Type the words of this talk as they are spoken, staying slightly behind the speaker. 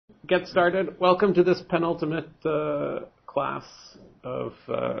get started, welcome to this penultimate class of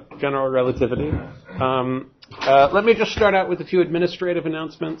general relativity. Let me just start out with a few administrative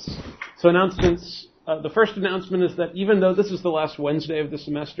announcements. So the first announcement is that even though this is the last Wednesday of the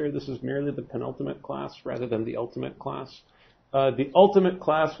semester, this is merely the penultimate class rather than the ultimate class. The ultimate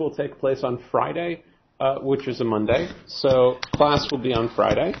class will take place on Friday, which is a Monday. So class will be on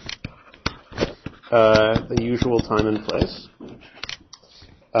Friday, the usual time and place,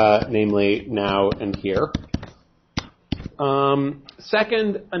 namely now and here.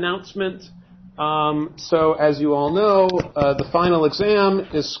 Second announcement. So as you all know, the final exam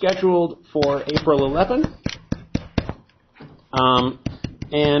is scheduled for April 11.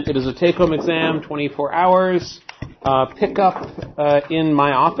 And it is a take-home exam, 24 hours. Pick up in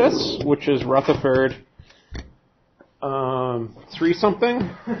my office, which is Rutherford 3-something,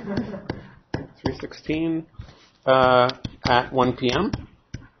 316, at 1 p.m.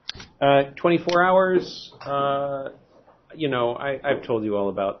 24 hours. I've told you all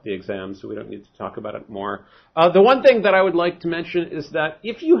about the exam, so we don't need to talk about it more. The one thing that I would like to mention is that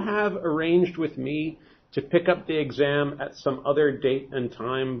if you have arranged with me to pick up the exam at some other date and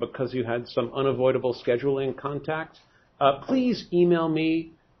time because you had some unavoidable scheduling contact, please email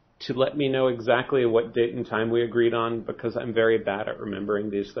me to let me know exactly what date and time we agreed on, because I'm very bad at remembering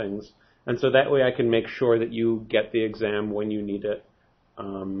these things. And so that way I can make sure that you get the exam when you need it.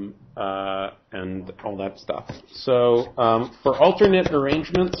 And all that stuff. So for alternate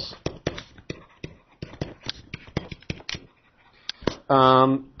arrangements,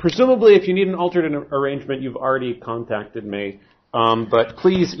 presumably if you need an alternate arrangement, you've already contacted me. But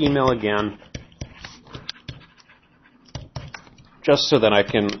please email again, just so that I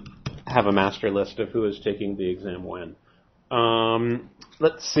can have a master list of who is taking the exam when.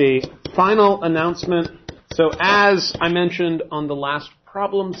 Let's see. Final announcement. So as I mentioned on the last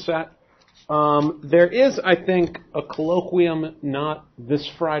problem set, there is, I think, a colloquium not this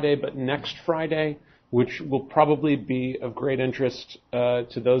Friday but next Friday, which will probably be of great interest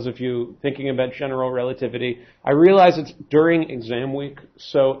to those of you thinking about general relativity. I realize it's during exam week,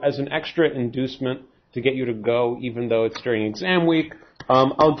 so as an extra inducement to get you to go, even though it's during exam week,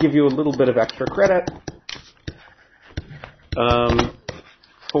 I'll give you a little bit of extra credit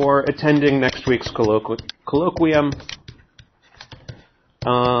for attending next week's colloquium.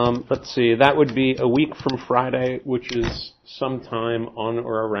 Let's see, that would be a week from Friday, which is sometime on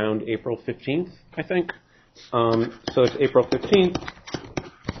or around April 15th, I think. So it's April 15th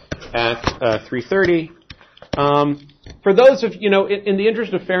at 3:30. For those of, in the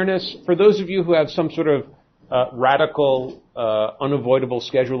interest of fairness, for those of you who have some sort of radical, unavoidable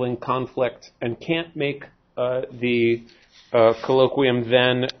scheduling conflict and can't make the colloquium,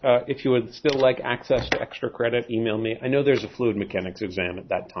 then if you would still like access to extra credit, email me. I know there's a fluid mechanics exam at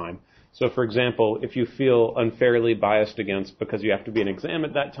that time. So for example, if you feel unfairly biased against because you have to be an exam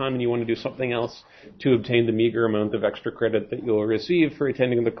at that time and you want to do something else to obtain the meager amount of extra credit that you'll receive for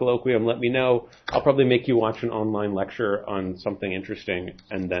attending the colloquium, let me know. I'll probably make you watch an online lecture on something interesting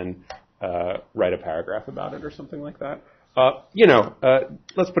and then write a paragraph about it or something like that.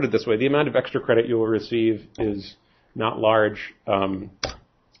 Let's put it this way. The amount of extra credit you will receive is not large. I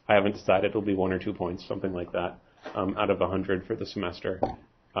haven't decided. It'll be 1 or 2 points, something like that, out of 100 for the semester.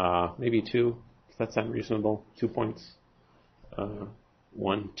 Maybe 2. Does that sound reasonable? 2 points? 2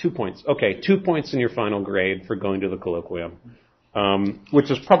 points. Okay, 2 points in your final grade for going to the colloquium,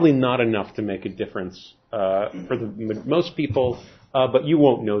 which is probably not enough to make a difference for most people, but you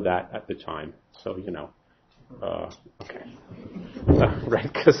won't know that at the time. So, okay.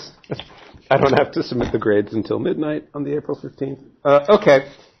 Right, because I don't have to submit the grades until midnight on the April 15th. Okay,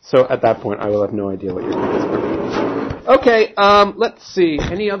 so at that point I will have no idea what your grades are. Okay, let's see.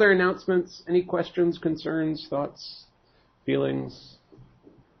 Any other announcements? Any questions, concerns, thoughts, feelings?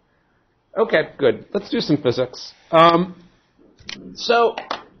 Okay, good. Let's do some physics. So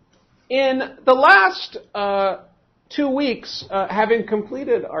in the last 2 weeks, having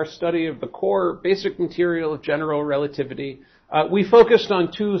completed our study of the core basic material of general relativity, we focused on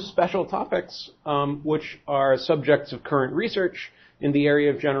 2 special topics, which are subjects of current research in the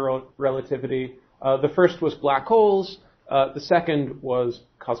area of general relativity. The first was black holes. The second was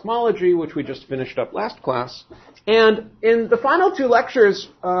cosmology, which we just finished up last class. And in the final 2 lectures,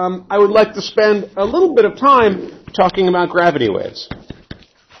 I would like to spend a little bit of time talking about gravity waves.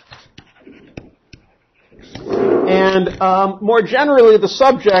 And more generally, the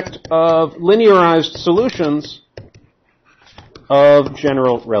subject of linearized solutions of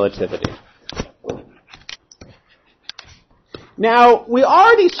general relativity. Now, we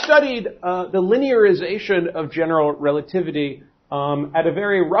already studied the linearization of general relativity at a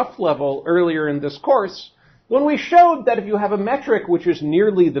very rough level earlier in this course when we showed that if you have a metric which is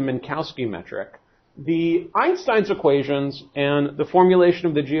nearly the Minkowski metric, the Einstein's equations and the formulation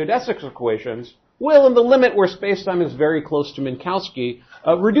of the geodesics equations will, in the limit where spacetime is very close to Minkowski,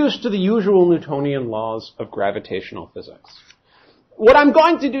 reduce to the usual Newtonian laws of gravitational physics. What I'm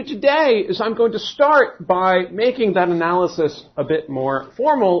going to do today is I'm going to start by making that analysis a bit more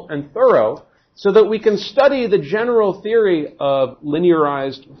formal and thorough so that we can study the general theory of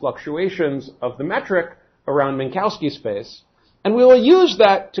linearized fluctuations of the metric around Minkowski space. And we will use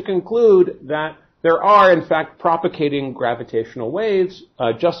that to conclude that there are, in fact, propagating gravitational waves,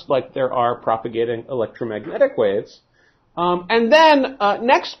 just like there are propagating electromagnetic waves. And then,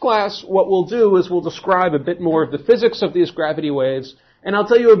 next class, what we'll do is we'll describe a bit more of the physics of these gravity waves, and I'll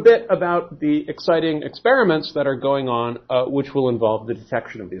tell you a bit about the exciting experiments that are going on, which will involve the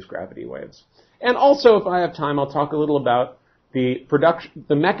detection of these gravity waves. And also, if I have time, I'll talk a little about the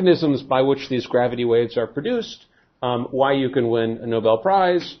mechanisms by which these gravity waves are produced, why you can win a Nobel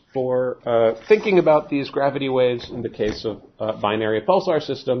Prize for thinking about these gravity waves in the case of binary pulsar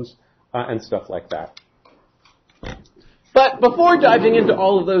systems, and stuff like that. But before diving into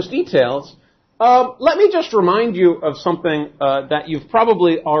all of those details, let me just remind you of something that you've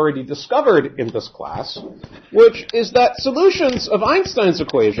probably already discovered in this class, which is that solutions of Einstein's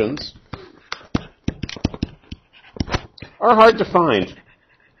equations are hard to find.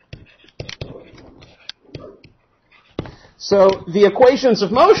 So the equations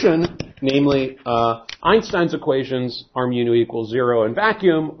of motion, namely Einstein's equations, r mu nu equals 0 in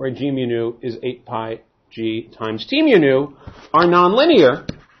vacuum, or g mu nu is 8 pi g times t mu nu, are nonlinear,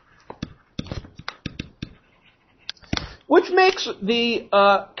 which makes the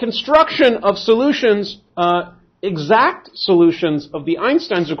construction of solutions, exact solutions of the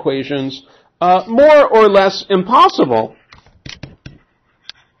Einstein's equations, more or less impossible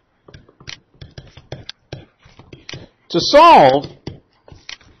to solve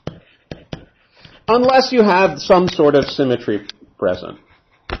unless you have some sort of symmetry present.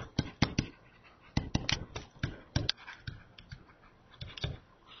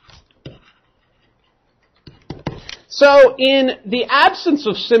 So in the absence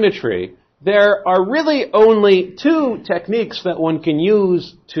of symmetry, there are really only two techniques that one can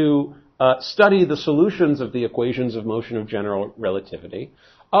use to study the solutions of the equations of motion of general relativity.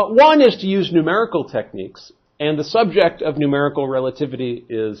 One is to use numerical techniques, and the subject of numerical relativity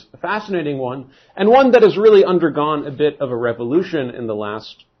is a fascinating one, and one that has really undergone a bit of a revolution in the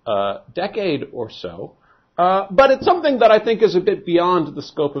last decade or so. But it's something that I think is a bit beyond the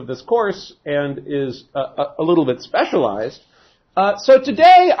scope of this course and is a little bit specialized. So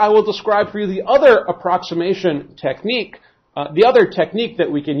today I will describe for you the other approximation technique, the other technique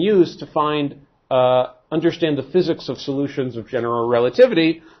that we can use to understand the physics of solutions of general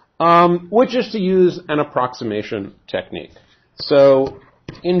relativity, which is to use an approximation technique. So,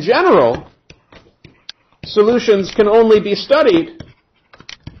 in general, solutions can only be studied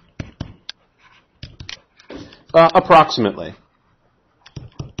approximately.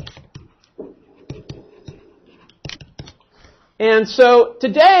 And so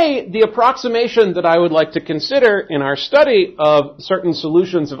today, the approximation that I would like to consider in our study of certain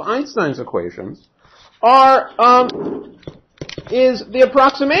solutions of Einstein's equations is the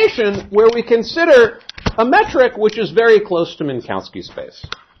approximation where we consider a metric which is very close to Minkowski space.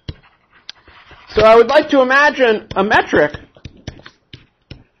 So I would like to imagine a metric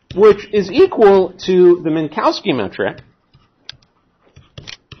which is equal to the Minkowski metric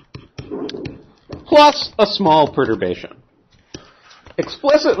plus a small perturbation.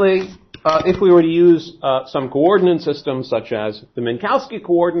 Explicitly, if we were to use some coordinate system such as the Minkowski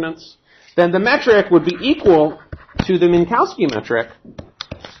coordinates, then the metric would be equal to the Minkowski metric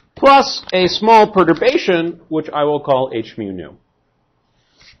plus a small perturbation, which I will call h mu nu.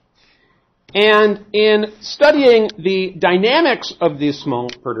 And in studying the dynamics of these small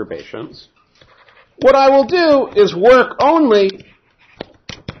perturbations, what I will do is work only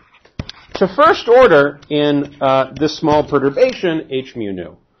to first order in this small perturbation, h mu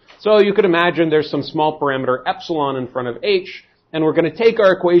nu. So you could imagine there's some small parameter epsilon in front of h, and we're going to take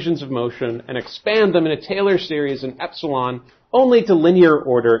our equations of motion and expand them in a Taylor series in epsilon only to linear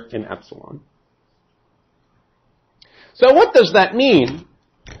order in epsilon. So what does that mean?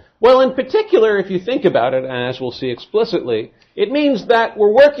 Well, in particular, if you think about it, and as we'll see explicitly, it means that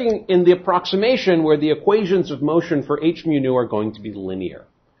we're working in the approximation where the equations of motion for h mu nu are going to be linear.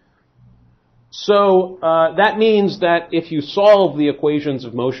 So that means that if you solve the equations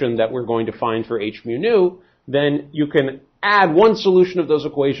of motion that we're going to find for h mu nu, then you can add one solution of those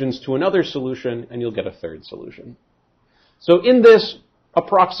equations to another solution, and you'll get a third solution. So in this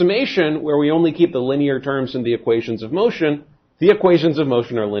approximation, where we only keep the linear terms in the equations of motion, the equations of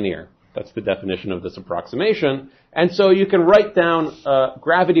motion are linear. That's the definition of this approximation. And so you can write down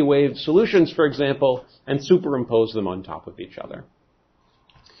gravity wave solutions, for example, and superimpose them on top of each other.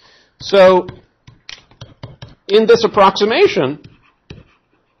 So in this approximation,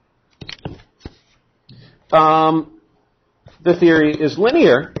 the theory is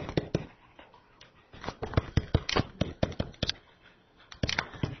linear.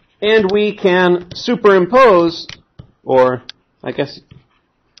 And we can superimpose, or I guess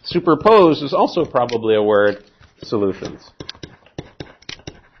superpose is also probably a word, solutions.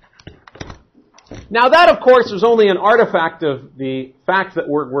 Now that, of course, is only an artifact of the fact that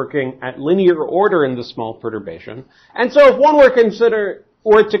we're working at linear order in the small perturbation. And so if one were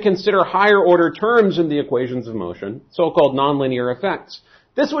to consider higher order terms in the equations of motion, so-called nonlinear effects,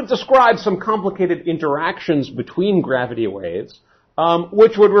 this would describe some complicated interactions between gravity waves,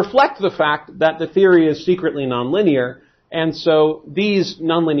 which would reflect the fact that the theory is secretly nonlinear, and so these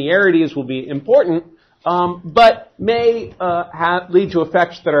nonlinearities will be important, but may lead to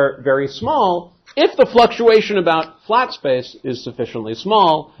effects that are very small if the fluctuation about flat space is sufficiently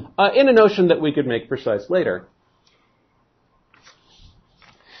small, in a notion that we could make precise later.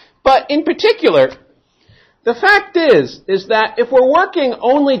 But in particular, the fact is that if we're working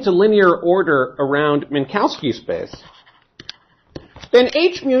only to linear order around Minkowski space, then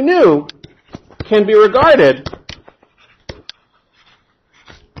h mu nu can be regarded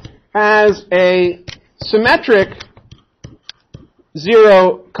as a symmetric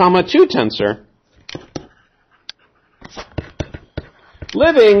 0, 2 tensor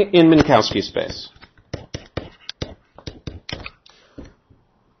living in Minkowski space.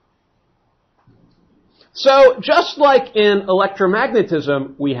 So just like in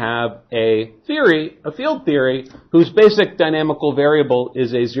electromagnetism, we have a theory, a field theory, whose basic dynamical variable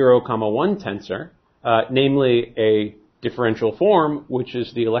is a 0, 1 tensor, namely a differential form, which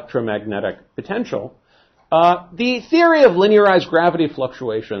is the electromagnetic potential. The theory of linearized gravity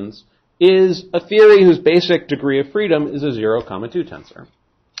fluctuations is a theory whose basic degree of freedom is a 0, 2 tensor.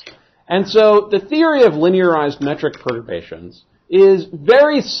 And so the theory of linearized metric perturbations is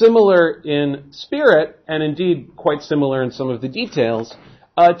very similar in spirit, and indeed quite similar in some of the details,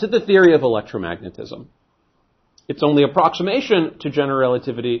 to the theory of electromagnetism. It's only approximation to general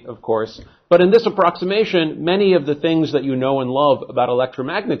relativity, of course, but in this approximation, many of the things that you know and love about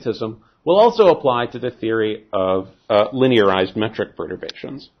electromagnetism will also apply to the theory of linearized metric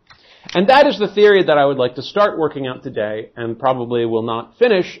perturbations. And that is the theory that I would like to start working out today, and probably will not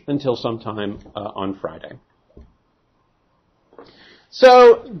finish until sometime on Friday.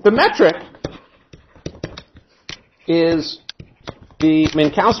 So the metric is the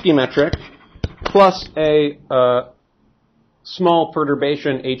Minkowski metric plus a small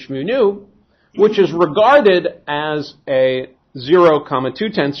perturbation h mu nu, which is regarded as a 0, 2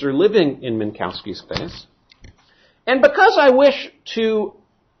 tensor living in Minkowski space. And because I wish to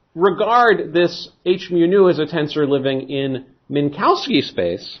regard this h mu nu as a tensor living in Minkowski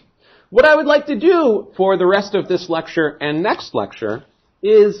space, what I would like to do for the rest of this lecture and next lecture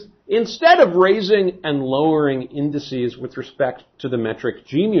is, instead of raising and lowering indices with respect to the metric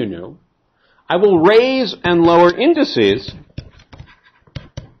g mu nu, I will raise and lower indices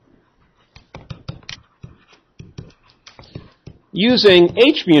using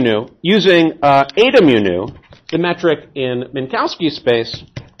h mu nu, using eta mu nu, the metric in Minkowski space,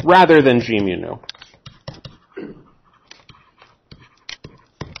 rather than g mu nu.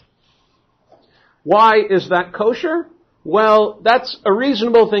 Why is that kosher? Well, that's a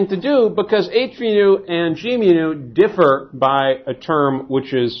reasonable thing to do because h mu nu and g mu nu differ by a term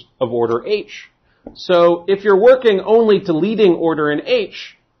which is of order h. So if you're working only to leading order in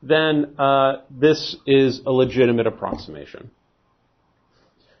h, then this is a legitimate approximation.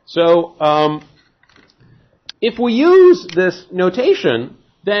 So if we use this notation,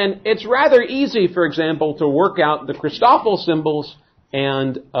 then it's rather easy, for example, to work out the Christoffel symbols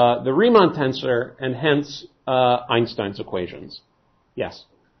and the Riemann tensor, and hence Einstein's equations. Yes?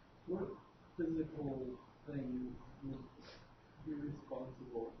 What physical thing would be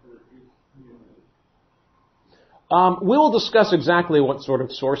responsible for each unit? We will discuss exactly what sort of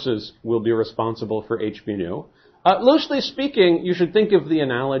sources will be responsible for h mu nu. Loosely speaking, you should think of the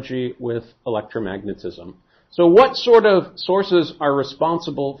analogy with electromagnetism. So what sort of sources are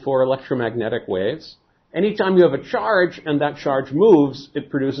responsible for electromagnetic waves? Anytime you have a charge and that charge moves, it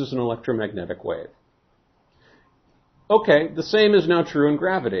produces an electromagnetic wave. Okay, the same is now true in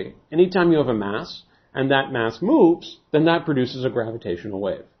gravity. Anytime you have a mass and that mass moves, then that produces a gravitational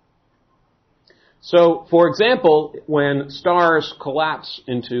wave. So, for example, when stars collapse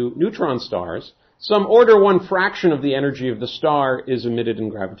into neutron stars, some order 1 fraction of the energy of the star is emitted in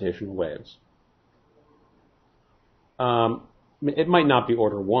gravitational waves. It might not be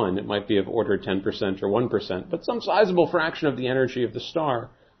order 1, it might be of order 10% or 1%, but some sizable fraction of the energy of the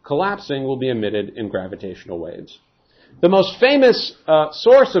star collapsing will be emitted in gravitational waves. The most famous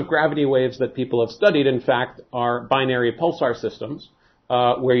source of gravity waves that people have studied, in fact, are binary pulsar systems,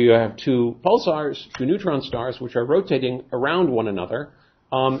 where you have 2 pulsars, 2 neutron stars, which are rotating around one another,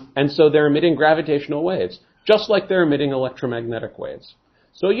 and so they're emitting gravitational waves, just like they're emitting electromagnetic waves.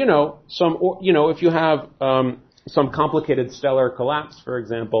 So, if you have some complicated stellar collapse, for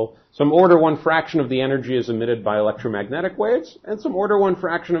example, some order 1 fraction of the energy is emitted by electromagnetic waves, and some order 1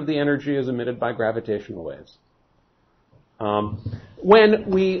 fraction of the energy is emitted by gravitational waves. When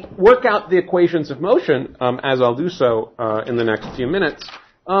we work out the equations of motion, as I'll do so in the next few minutes,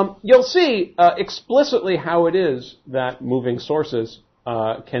 you'll see explicitly how it is that moving sources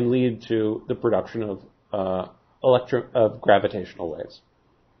can lead to the production of gravitational waves.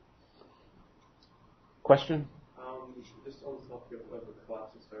 Question? Just on the topic of the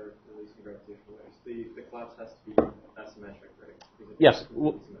collapse and start releasing gravitational waves, the collapse has to be asymmetric, right? Yes,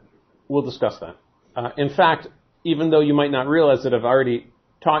 we'll discuss that. In fact, even though you might not realize that I've already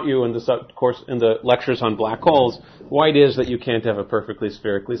taught you in the lectures on black holes, why it is that you can't have a perfectly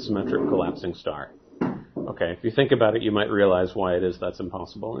spherically symmetric collapsing star. Okay, if you think about it, you might realize why it is that's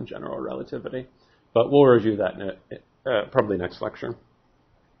impossible in general relativity. But we'll review that in probably next lecture.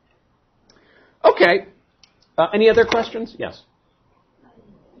 Okay, any other questions? Yes.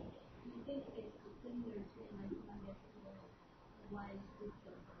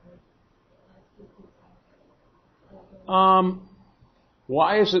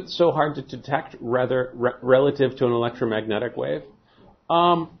 Why is it so hard to detect relative to an electromagnetic wave?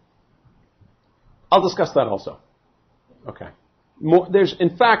 I'll discuss that also. Okay. There's,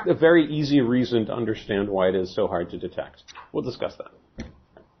 in fact, a very easy reason to understand why it is so hard to detect. We'll discuss that.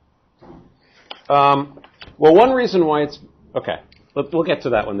 Well, one reason why it's... Okay. We'll get to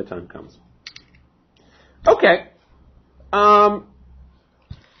that when the time comes. Okay.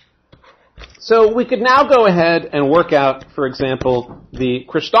 So we could now go ahead and work out, for example, the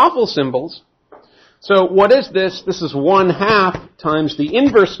Christoffel symbols. So what is this? This is 1/2 times the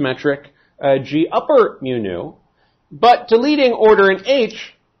inverse metric, g upper mu nu. But deleting order in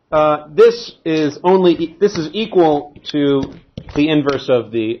h, this is equal to the inverse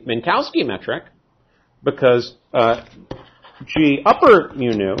of the Minkowski metric, because g upper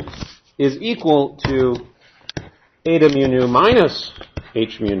mu nu is equal to eta mu nu minus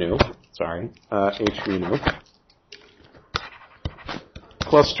h mu nu. H mu nu,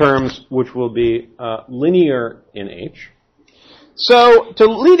 plus terms which will be linear in H. So, to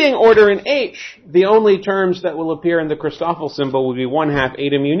leading order in H, the only terms that will appear in the Christoffel symbol will be 1/2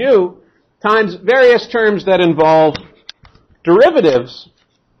 eta mu nu times various terms that involve derivatives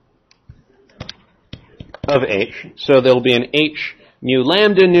of H. So there will be an H mu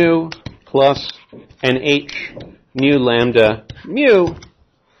lambda nu plus an H mu lambda mu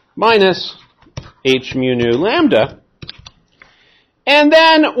minus h mu nu lambda. And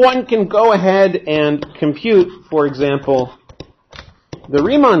then one can go ahead and compute, for example, the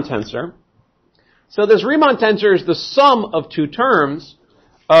Riemann tensor. So this Riemann tensor is the sum of 2 terms,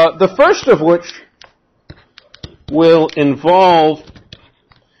 the first of which will involve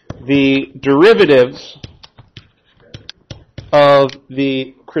the derivatives of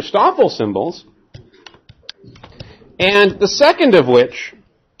the Christoffel symbols, and the second of which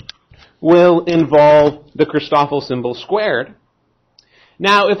will involve the Christoffel symbol squared.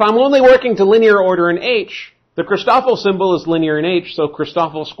 Now, if I'm only working to linear order in H, the Christoffel symbol is linear in H, so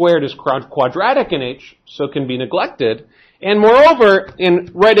Christoffel squared is quadratic in H, so can be neglected. And moreover, in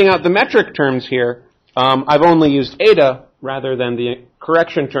writing out the metric terms here, I've only used eta rather than the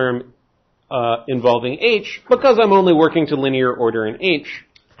correction term involving H, because I'm only working to linear order in H.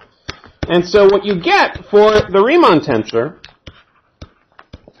 And so what you get for the Riemann tensor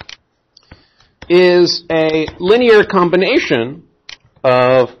is a linear combination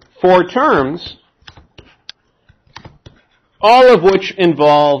of 4 terms, all of which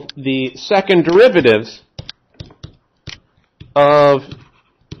involve the second derivatives of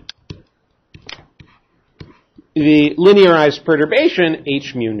the linearized perturbation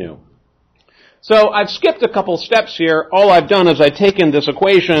h mu nu. So I've skipped a couple steps here. All I've done is I've taken this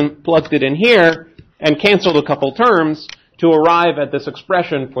equation, plugged it in here, and canceled a couple terms to arrive at this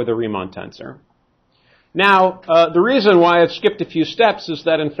expression for the Riemann tensor. Now, the reason why I've skipped a few steps is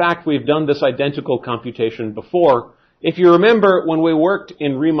that, in fact, we've done this identical computation before If you remember, when we worked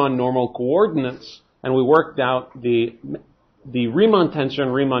in Riemann normal coordinates, and we worked out the Riemann tensor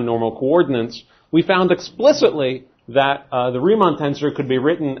and Riemann normal coordinates, we found explicitly that the Riemann tensor could be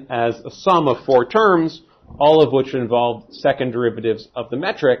written as a sum of 4 terms, all of which involved second derivatives of the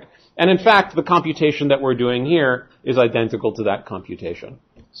metric. And in fact, the computation that we're doing here is identical to that computation.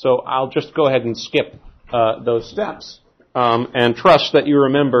 So I'll just go ahead and skip those steps and trust that you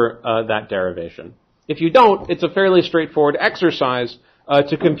remember that derivation. If you don't, it's a fairly straightforward exercise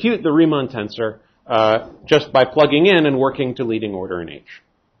to compute the Riemann tensor just by plugging in and working to leading order in H.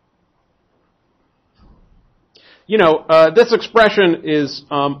 You know, this expression is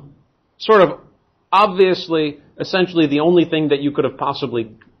sort of obviously essentially the only thing that you could have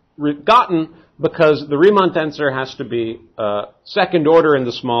possibly gotten, because the Riemann tensor has to be second order in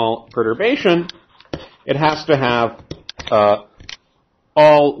the small perturbation. It has to have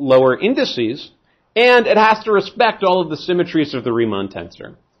all lower indices, and it has to respect all of the symmetries of the Riemann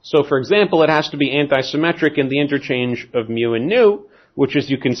tensor. So, for example, it has to be antisymmetric in the interchange of mu and nu, which, as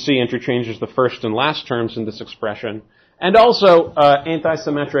you can see, interchanges the first and last terms in this expression, and also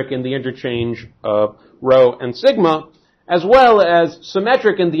antisymmetric in the interchange of rho and sigma, as well as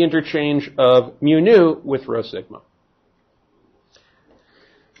symmetric in the interchange of mu nu with rho sigma.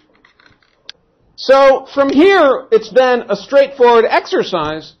 So from here, it's then a straightforward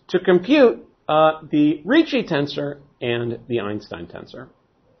exercise to compute the Ricci tensor and the Einstein tensor.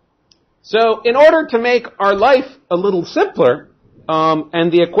 So in order to make our life a little simpler,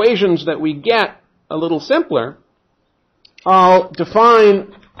 and the equations that we get a little simpler, I'll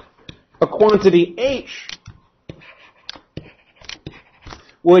define a quantity H,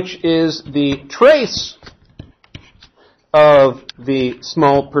 which is the trace of the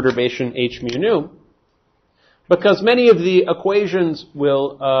small perturbation H mu nu, because many of the equations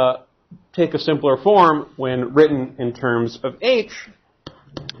will take a simpler form when written in terms of H.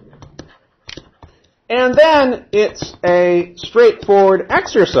 And then it's a straightforward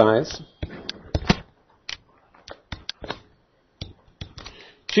exercise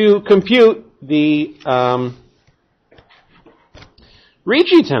to compute the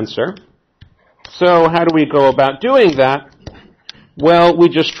Ricci tensor. So how do we go about doing that? Well, we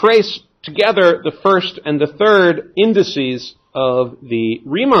just trace together the first and the third indices of the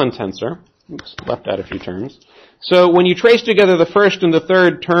Riemann tensor. Oops, left out a few terms. So when you trace together the first and the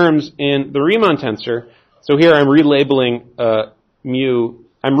third terms in the Riemann tensor, so here I'm relabeling mu,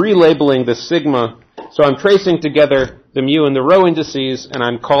 I'm relabeling the sigma, so I'm tracing together the mu and the rho indices, and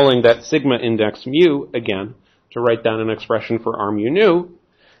I'm calling that sigma index mu again to write down an expression for R mu nu,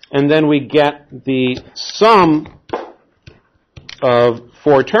 and then we get the sum of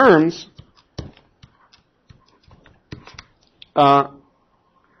 4 terms.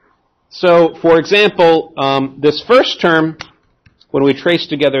 So, for example, this first term, when we trace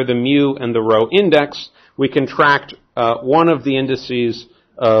together the mu and the rho index, we contract one of the indices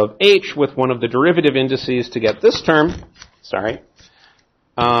of H with one of the derivative indices to get this term. Sorry.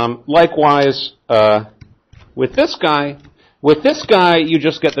 Likewise, with this guy, you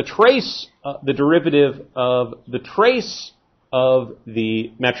just get the trace, the derivative of the trace of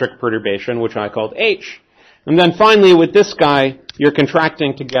the metric perturbation, which I called H. And then finally, with this guy, you're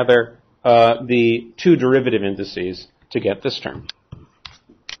contracting together the 2 derivative indices to get this term.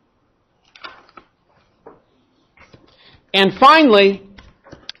 And finally,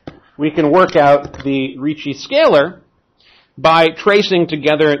 we can work out the Ricci scalar by tracing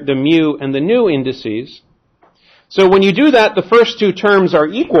together the mu and the nu indices. So when you do that, the first 2 terms are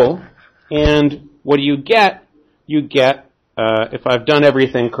equal, and what do you get? You get, if I've done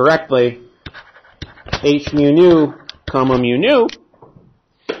everything correctly, H mu nu, comma mu nu.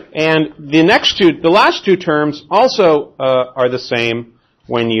 And the last 2 terms also are the same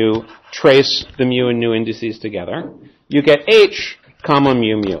when you trace the mu and nu indices together. You get H, comma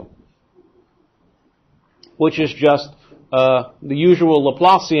mu mu, which is just the usual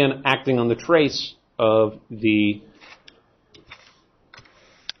Laplacian acting on the trace of the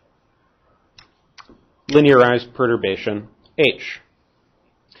linearized perturbation H.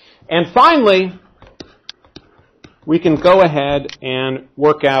 And finally, we can go ahead and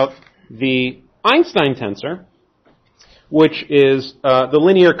work out the Einstein tensor, which is the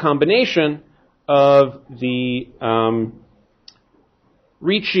linear combination of the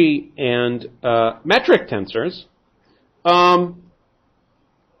Ricci and metric tensors.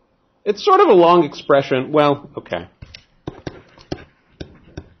 It's sort of a long expression. Well, okay.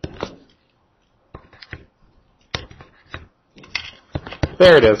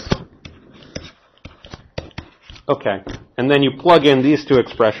 There it is. Okay. And then you plug in these 2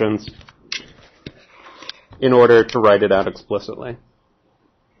 expressions, in order to write it out explicitly.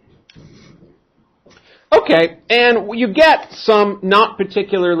 Okay, and you get some not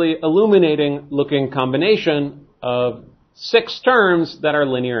particularly illuminating looking combination of 6 terms that are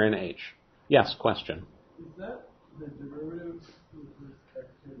linear in H. Yes, question? Is that the derivative with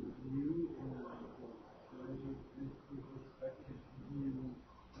respect to mu or with respect to mu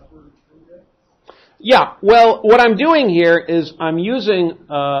upper index? Yeah, well, what I'm doing here is I'm using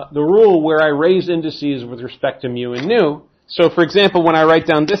the rule where I raise indices with respect to mu and nu. So, for example, when I write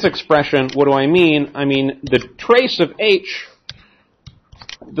down this expression, what do I mean? I mean the trace of H,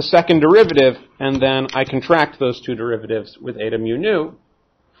 the second derivative, and then I contract those 2 derivatives with eta mu nu.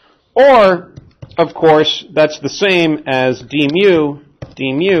 Or, of course, that's the same as d mu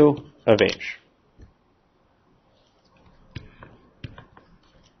of H.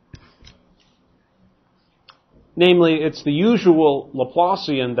 Namely, it's the usual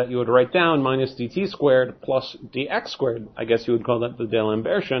Laplacian that you would write down, minus dt squared plus dx squared. I guess you would call that the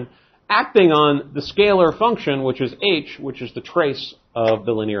D'Alembertian, acting on the scalar function, which is h, which is the trace of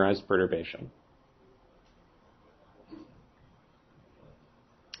the linearized perturbation.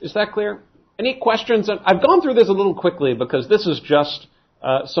 Is that clear? Any questions? I've gone through this a little quickly because this is just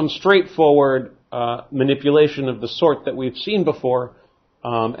some straightforward manipulation of the sort that we've seen before.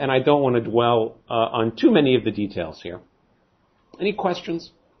 And I don't want to dwell on too many of the details here. Any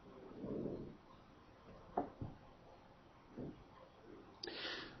questions?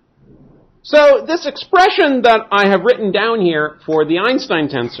 So this expression that I have written down here for the Einstein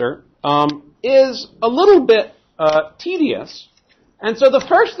tensor is a little bit tedious. And so the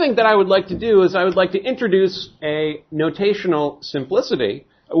first thing that I would like to do is I would like to introduce a notational simplicity,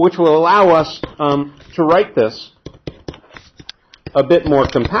 which will allow us to write this a bit more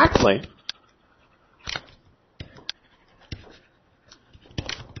compactly.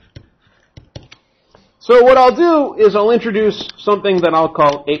 So what I'll do is I'll introduce something that I'll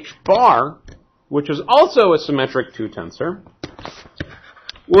call h bar, which is also a symmetric 2 tensor,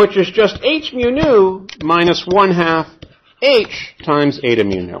 which is just h mu nu minus 1/2 h times eta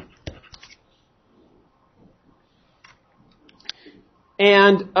mu nu.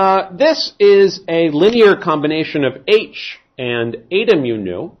 And this is a linear combination of h and eta mu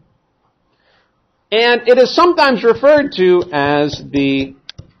nu. And it is sometimes referred to as the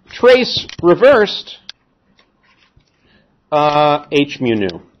trace reversed h mu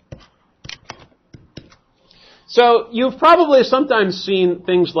nu. So you've probably sometimes seen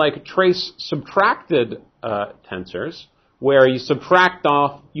things like trace subtracted tensors, where you subtract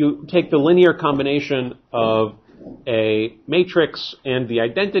off, you take the linear combination of a matrix and the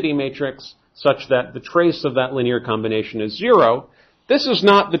identity matrix such that the trace of that linear combination is 0. This is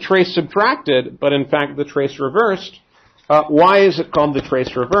not the trace subtracted, but in fact the trace reversed. Why is it called the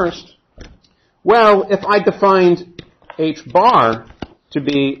trace reversed? Well, if I defined h bar to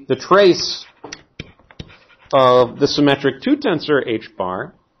be the trace of the symmetric 2 tensor h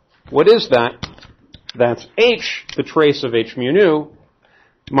bar, what is that? That's h, the trace of h mu nu,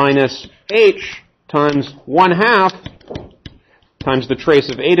 minus h times 1/2 times the trace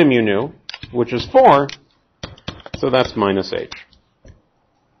of eta mu nu, which is 4, so that's minus h.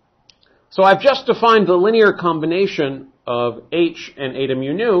 So I've just defined the linear combination of h and eta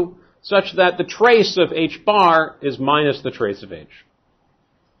mu nu such that the trace of h bar is minus the trace of h.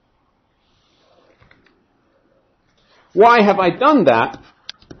 Why have I done that?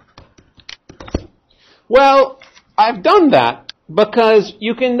 Well, I've done that because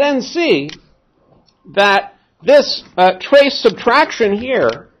you can then see that this trace subtraction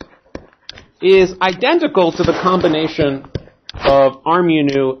here is identical to the combination of r mu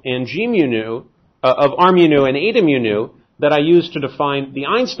nu and g mu nu, of r mu nu and eta mu nu that I used to define the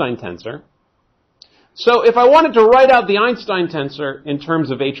Einstein tensor. So if I wanted to write out the Einstein tensor in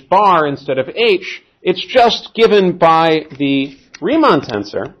terms of h bar instead of h, it's just given by the Riemann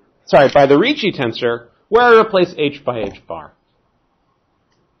tensor, by the Ricci tensor, where I replace h by h bar.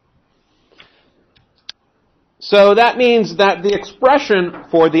 So that means that the expression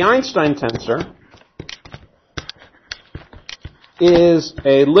for the Einstein tensor is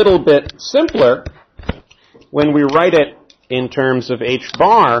a little bit simpler when we write it in terms of h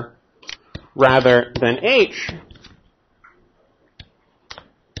bar rather than h.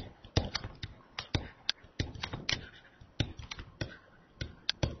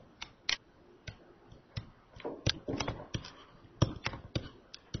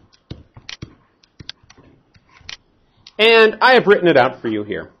 And I have written it out for you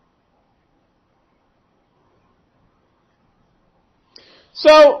here.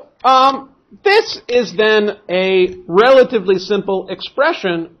 So this is then a relatively simple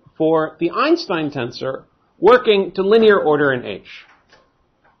expression for the Einstein tensor working to linear order in H.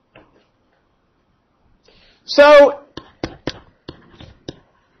 So,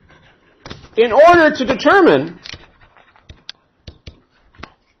 in order to determine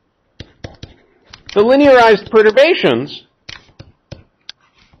the linearized perturbations,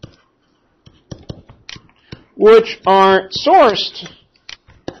 which are sourced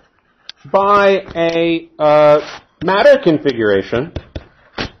by a matter configuration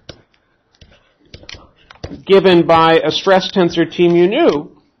given by a stress tensor T mu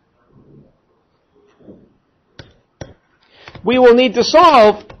nu, we will need to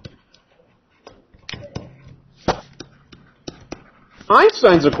solve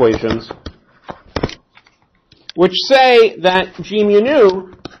Einstein's equations, which say that G mu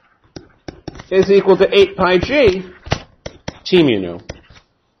nu is equal to 8 pi G T mu nu.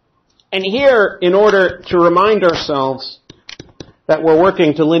 And here, in order to remind ourselves that we're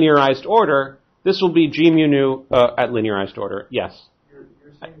working to linearized order, this will be G mu nu at linearized order. Yes? You're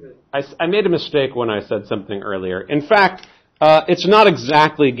saying that I made a mistake when I said something earlier. In fact, it's not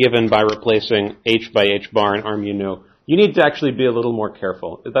exactly given by replacing H by H bar and R mu nu. You need to actually be a little more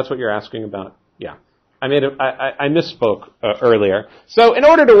careful. That's what you're asking about? Yeah. I misspoke earlier. So in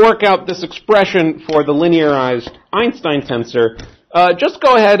order to work out this expression for the linearized Einstein tensor, just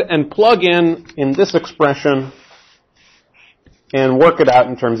go ahead and plug in this expression and work it out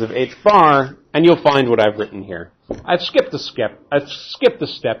in terms of H bar, and you'll find what I've written here. I've skipped a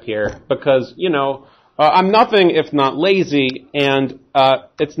step here because, I'm nothing if not lazy, and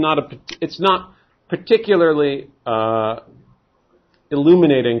it's not particularly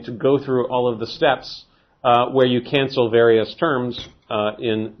illuminating to go through all of the steps where you cancel various terms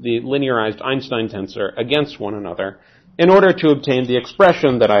in the linearized Einstein tensor against one another in order to obtain the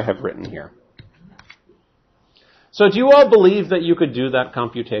expression that I have written here. So do you all believe that you could do that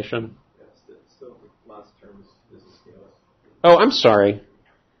computation? yes, still the last term is a scale. Oh, I'm sorry.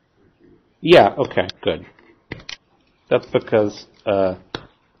 Yeah, okay, good. That's because I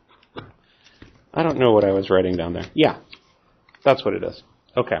don't know what I was writing down there. Yeah, that's what it is.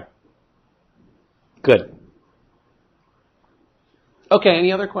 Okay. Good. Okay,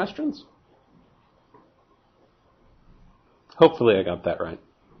 any other questions? Hopefully I got that right.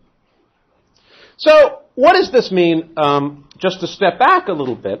 So, what does this mean? Just to step back a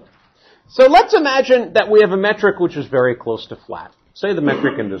little bit. So let's imagine that we have a metric which is very close to flat. Say the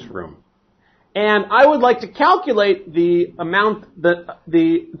metric in this room. And I would like to calculate the amount,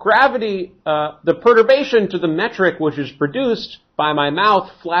 the gravity, the perturbation to the metric which is produced by my mouth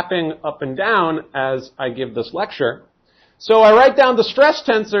flapping up and down as I give this lecture. So I write down the stress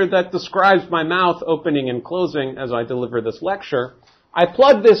tensor that describes my mouth opening and closing as I deliver this lecture. I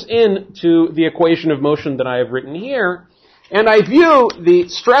plug this into the equation of motion that I have written here, and I view the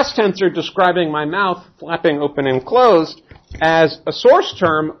stress tensor describing my mouth flapping open and closed as a source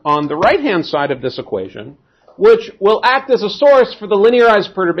term on the right-hand side of this equation, which will act as a source for the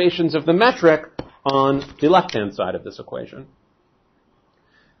linearized perturbations of the metric on the left-hand side of this equation.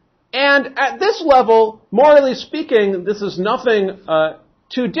 And at this level, morally speaking, this is nothing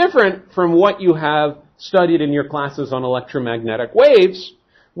too different from what you have studied in your classes on electromagnetic waves,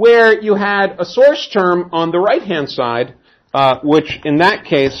 where you had a source term on the right-hand side, which in that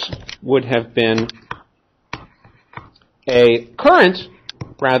case would have been a current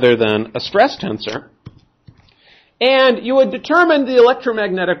rather than a stress tensor. And you would determine the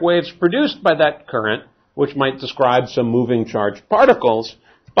electromagnetic waves produced by that current, which might describe some moving charged particles,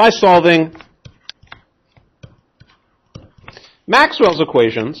 by solving Maxwell's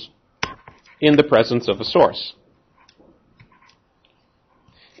equations in the presence of a source.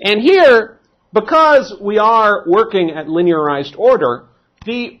 And here, because we are working at linearized order,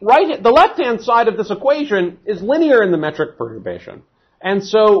 the left-hand side of this equation is linear in the metric perturbation. And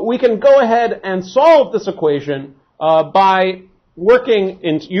so we can go ahead and solve this equation by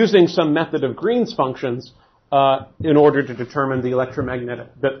using some method of Green's functions in order to determine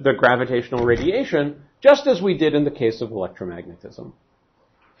the gravitational radiation, just as we did in the case of electromagnetism.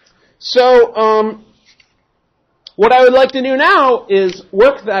 So what I would like to do now is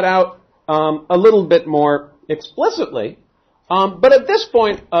work that out a little bit more explicitly. But at this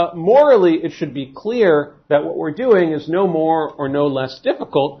point, morally, it should be clear that what we're doing is no more or no less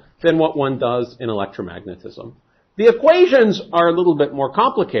difficult than what one does in electromagnetism. The equations are a little bit more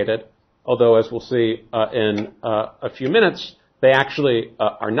complicated, although, as we'll see in a few minutes, they actually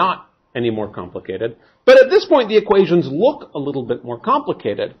are not any more complicated. But at this point, the equations look a little bit more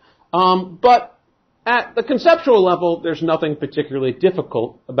complicated. But at the conceptual level, there's nothing particularly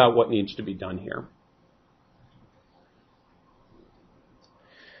difficult about what needs to be done here.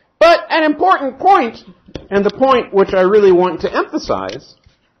 But an important point and the point which I really want to emphasize,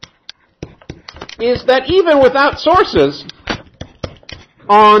 is that even without sources,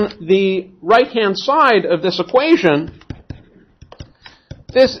 on the right-hand side of this equation,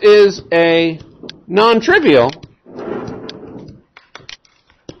 this is a non-trivial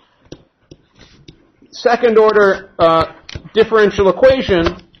second-order differential equation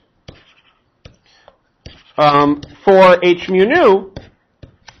for h mu nu,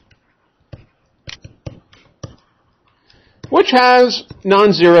 which has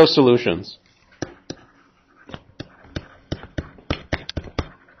non-zero solutions.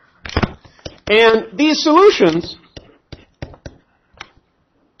 And these solutions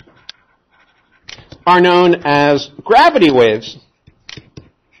are known as gravity waves.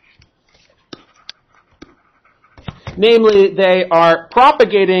 Namely, they are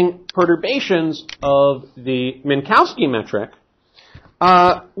propagating perturbations of the Minkowski metric,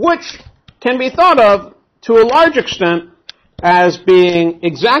 which can be thought of to a large extent as being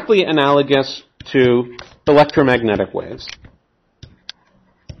exactly analogous to electromagnetic waves.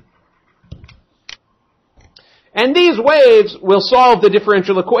 And these waves will solve the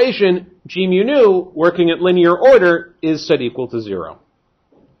differential equation g mu nu, working at linear order, is set equal to 0.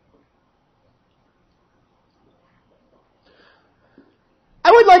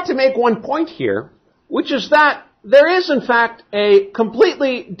 I would like to make one point here, which is that there is, in fact, a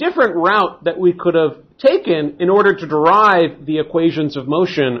completely different route that we could have taken in order to derive the equations of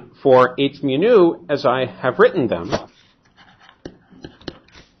motion for h mu nu as I have written them,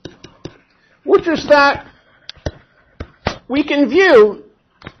 which is that we can view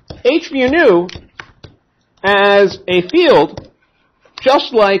h mu nu as a field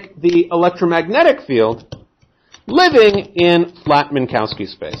just like the electromagnetic field living in flat Minkowski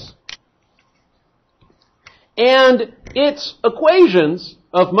space. And its equations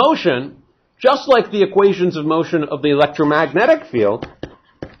of motion, just like the equations of motion of the electromagnetic field,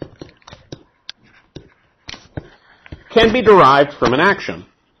 can be derived from an action.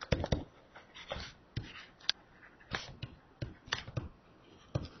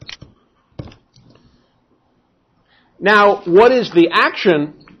 Now, what is the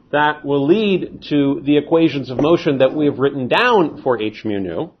action that will lead to the equations of motion that we have written down for h mu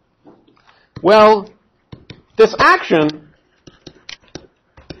nu? Well, this action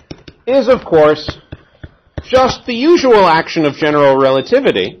is, of course, just the usual action of general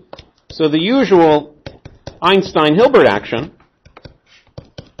relativity, so the usual Einstein-Hilbert action,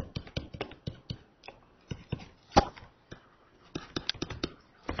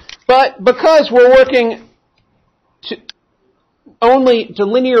 but because we're working only to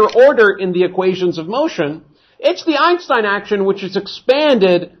linear order in the equations of motion, it's the Einstein action which is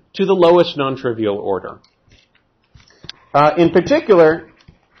expanded to the lowest non-trivial order. In particular,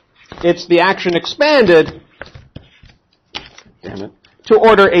 it's the action expanded, to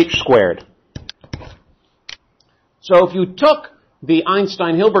order h squared. So if you took the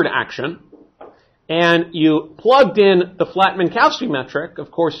Einstein-Hilbert action and you plugged in the flat Minkowski metric, of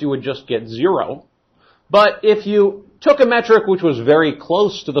course you would just get 0. But if you took a metric which was very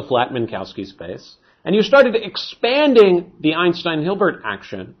close to the flat Minkowski space, and you started expanding the Einstein-Hilbert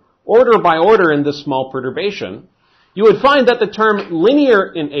action, order by order in this small perturbation, you would find that the term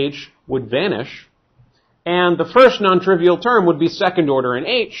linear in h would vanish, and the first non-trivial term would be second order in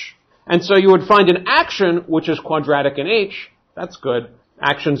h, and so you would find an action which is quadratic in h. That's good.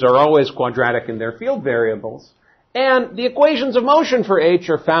 Actions are always quadratic in their field variables. And the equations of motion for h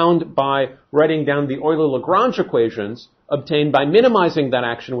are found by writing down the Euler-Lagrange equations obtained by minimizing that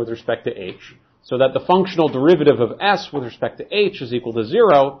action with respect to h, so that the functional derivative of s with respect to h is equal to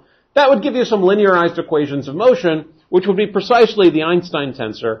 0. That would give you some linearized equations of motion, which would be precisely the Einstein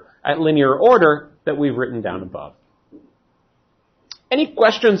tensor at linear order that we've written down above. Any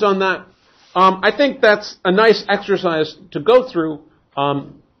questions on that? I think that's a nice exercise to go through.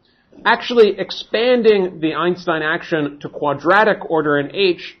 Actually, expanding the Einstein action to quadratic order in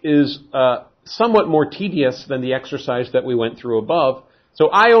h is somewhat more tedious than the exercise that we went through above. So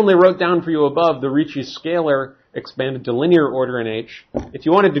I only wrote down for you above the Ricci scalar expanded to linear order in h. If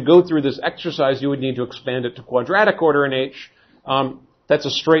you wanted to go through this exercise, you would need to expand it to quadratic order in h. That's a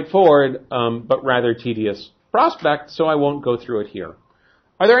straightforward but rather tedious prospect, so I won't go through it here.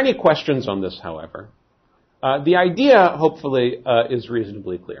 Are there any questions on this, however? The idea, hopefully, is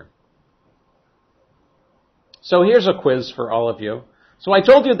reasonably clear. So here's a quiz for all of you. So I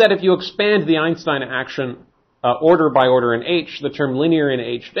told you that if you expand the Einstein action order by order in h, the term linear in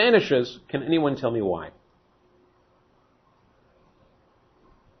h vanishes. Can anyone tell me why?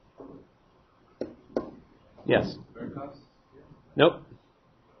 Yes? Nope.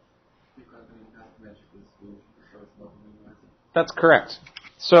 Because the Minkowski metric is That's correct.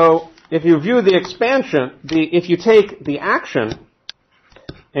 So if you view the expansion, if you take the action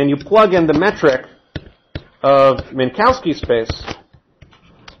and you plug in the metric of Minkowski space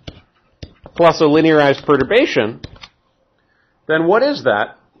plus a linearized perturbation, then what is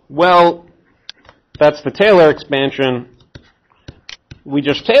that? Well, that's the Taylor expansion. We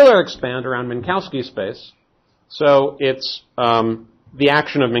just Taylor expand around Minkowski space. So it's the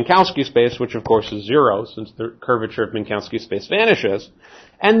action of Minkowski space, which of course is 0 since the curvature of Minkowski space vanishes.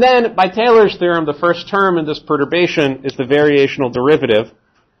 And then by Taylor's theorem, the first term in this perturbation is the variational derivative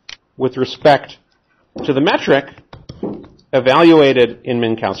with respect to the metric evaluated in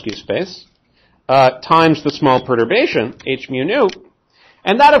Minkowski space times the small perturbation, h mu nu.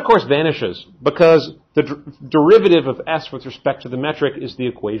 And that, of course, vanishes because the derivative of S with respect to the metric is the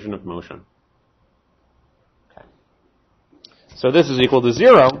equation of motion. Okay. So this is equal to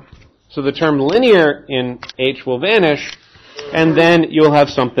 0. So the term linear in H will vanish, and then you'll have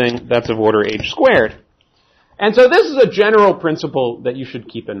something that's of order H squared. And so this is a general principle that you should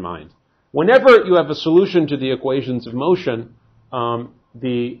keep in mind. Whenever you have a solution to the equations of motion,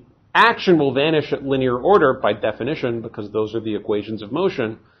 the action will vanish at linear order by definition because those are the equations of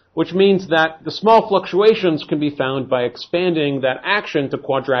motion, which means that the small fluctuations can be found by expanding that action to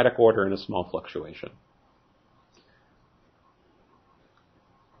quadratic order in a small fluctuation.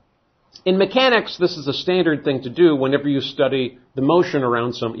 In mechanics, this is a standard thing to do whenever you study the motion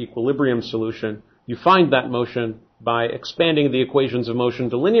around some equilibrium solution. You find that motion by expanding the equations of motion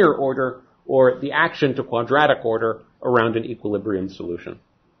to linear order or the action to quadratic order around an equilibrium solution.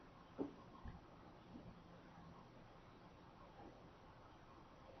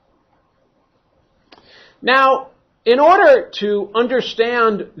 Now, in order to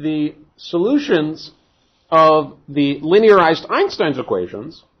understand the solutions of the linearized Einstein's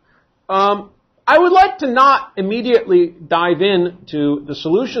equations, I would like to not immediately dive into the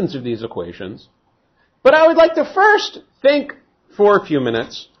solutions of these equations, but I would like to first think for a few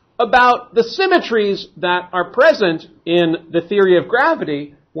minutes about the symmetries that are present in the theory of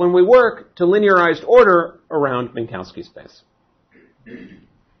gravity when we work to linearized order around Minkowski space.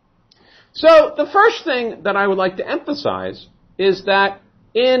 So the first thing that I would like to emphasize is that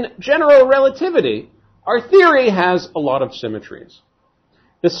in general relativity, our theory has a lot of symmetries.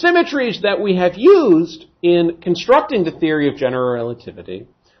 The symmetries that we have used in constructing the theory of general relativity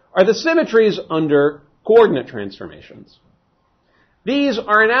are the symmetries under coordinate transformations. These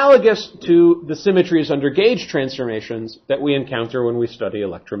are analogous to the symmetries under gauge transformations that we encounter when we study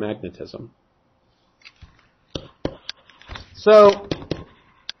electromagnetism. So,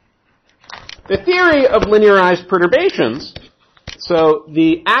 the theory of linearized perturbations, so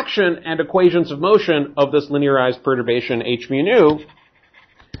the action and equations of motion of this linearized perturbation h mu nu,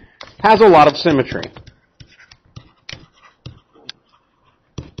 has a lot of symmetry,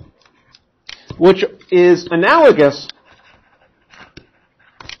 which is analogous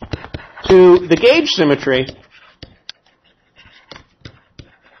to the gauge symmetry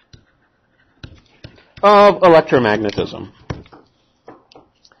of electromagnetism.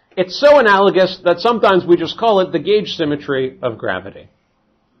 It's so analogous that sometimes we just call it the gauge symmetry of gravity.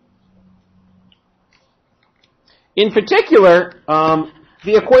 In particular,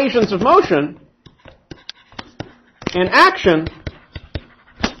 the equations of motion and action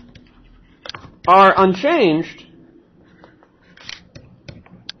are unchanged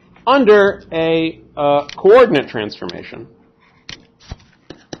under a coordinate transformation.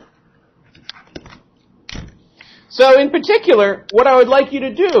 So in particular, what I would like you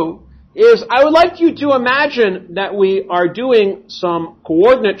to do is I would like you to imagine that we are doing some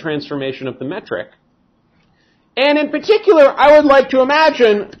coordinate transformation of the metric. And in particular, I would like to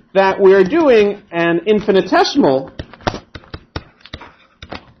imagine that we are doing an infinitesimal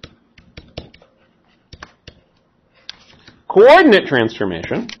coordinate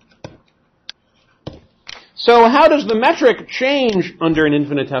transformation. So how does the metric change under an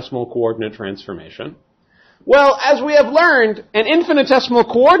infinitesimal coordinate transformation? Well, as we have learned, an infinitesimal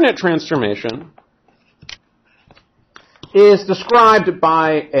coordinate transformation is described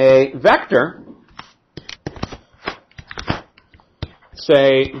by a vector,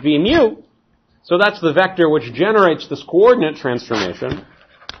 say v mu. So that's the vector which generates this coordinate transformation.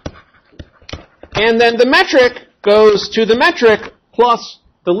 And then the metric goes to the metric plus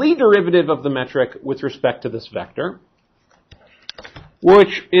the Lie derivative of the metric with respect to this vector,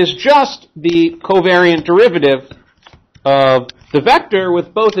 which is just the covariant derivative of the vector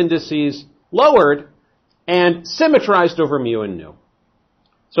with both indices lowered and symmetrized over mu and nu.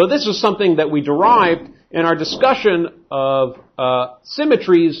 So this is something that we derived in our discussion of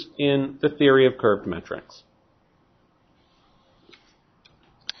symmetries in the theory of curved metrics.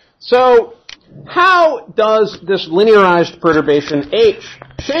 So how does this linearized perturbation H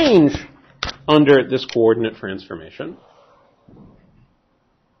change under this coordinate transformation?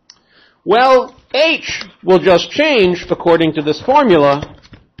 Well, H will just change, according to this formula,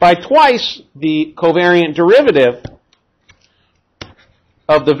 by twice the covariant derivative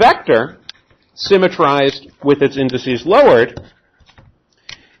of the vector, symmetrized with its indices lowered.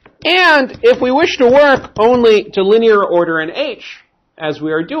 And if we wish to work only to linear order in H, as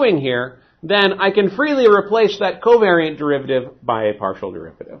we are doing here, then I can freely replace that covariant derivative by a partial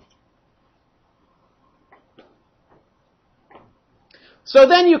derivative. So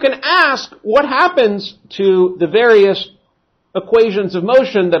then you can ask what happens to the various equations of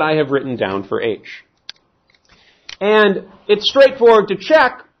motion that I have written down for H. And it's straightforward to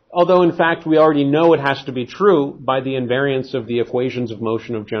check, although in fact we already know it has to be true by the invariance of the equations of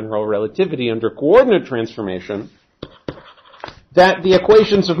motion of general relativity under coordinate transformation, that the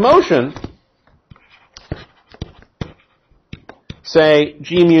equations of motion, say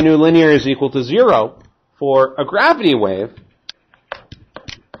g mu nu linear is equal to 0 for a gravity wave,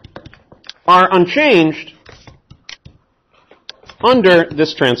 are unchanged under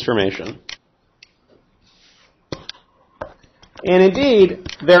this transformation. And indeed,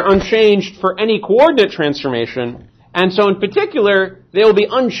 they're unchanged for any coordinate transformation, and so in particular, they will be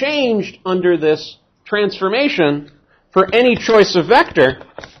unchanged under this transformation for any choice of vector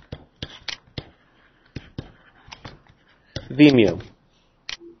v mu.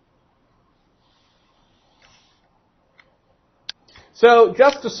 So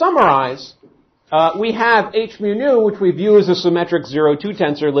just to summarize, we have H mu nu, which we view as a symmetric 0-2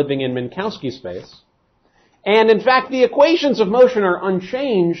 tensor living in Minkowski space. And in fact, the equations of motion are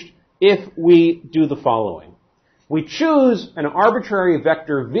unchanged if we do the following. We choose an arbitrary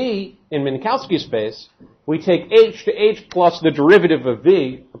vector v in Minkowski space. We take h to h plus the derivative of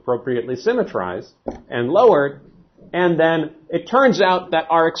v, appropriately symmetrized and lowered, and then it turns out that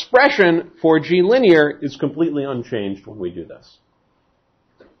our expression for G linear is completely unchanged when we do this.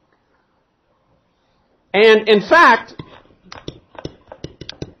 And in fact,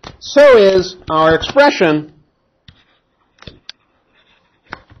 so is our expression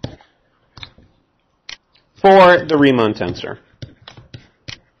for the Riemann tensor.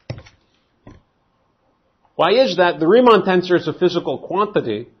 Why is that? The Riemann tensor is a physical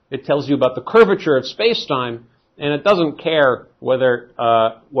quantity. It tells you about the curvature of space-time, and it doesn't care whether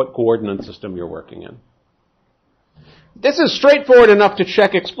what coordinate system you're working in. This is straightforward enough to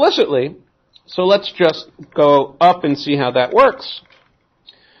check explicitly, so let's just go up and see how that works.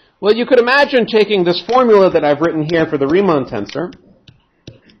 Well, you could imagine taking this formula that I've written here for the Riemann tensor,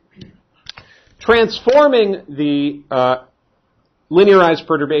 transforming the linearized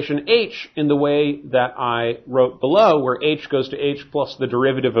perturbation H in the way that I wrote below, where H goes to H plus the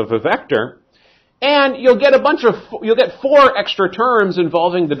derivative of a vector, and you'll get you'll get 4 extra terms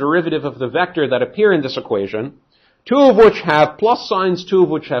involving the derivative of the vector that appear in this equation, 2 of which have plus signs, 2 of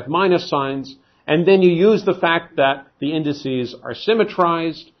which have minus signs, and then you use the fact that the indices are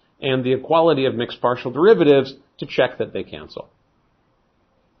symmetrized and the equality of mixed partial derivatives to check that they cancel.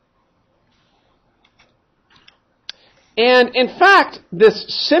 And in fact, this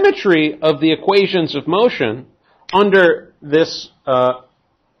symmetry of the equations of motion under this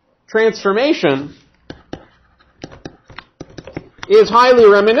transformation is highly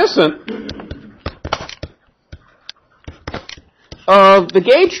reminiscent of the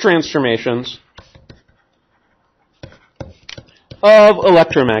gauge transformations of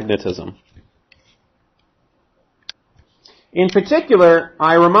electromagnetism. In particular,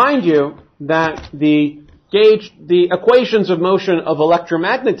 I remind you that the equations of motion of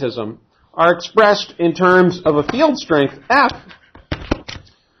electromagnetism are expressed in terms of a field strength F,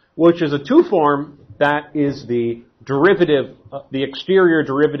 which is a 2-form that is the derivative, the exterior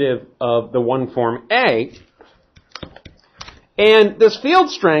derivative of the 1-form A. And this field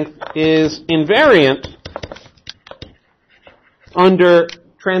strength is invariant under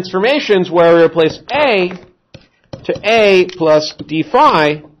transformations where we replace A to A plus d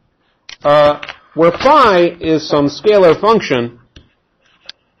phi, where phi is some scalar function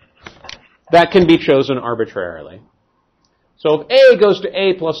that can be chosen arbitrarily. So if A goes to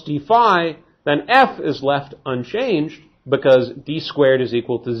A plus d phi, then F is left unchanged because d squared is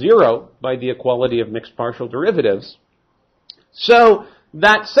equal to 0 by the equality of mixed partial derivatives. So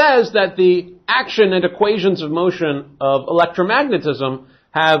that says that the action and equations of motion of electromagnetism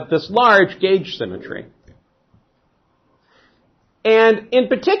have this large gauge symmetry. And in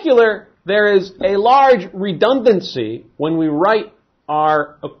particular, there is a large redundancy when we write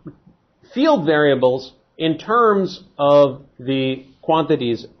our field variables in terms of the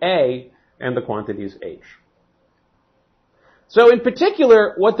quantities A and the quantities H. So in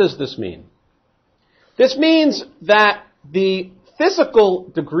particular, what does this mean? This means that the physical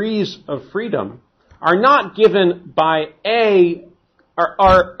degrees of freedom are not given by A,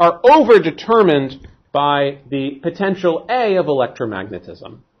 are overdetermined by the potential A of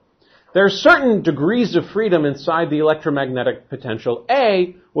electromagnetism. There are certain degrees of freedom inside the electromagnetic potential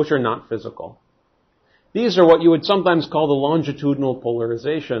A which are not physical. These are what you would sometimes call the longitudinal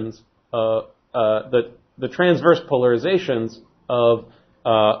polarizations, the transverse polarizations of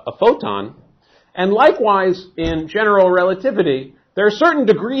a photon. And likewise, in general relativity, there are certain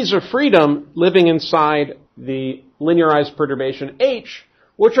degrees of freedom living inside the linearized perturbation H,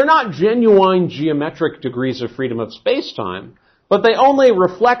 which are not genuine geometric degrees of freedom of space-time, but they only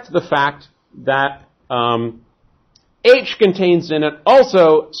reflect the fact that H contains in it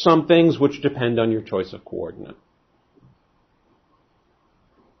also some things which depend on your choice of coordinate.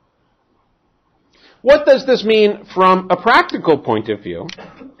 What does this mean from a practical point of view?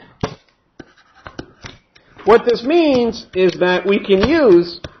 What this means is that we can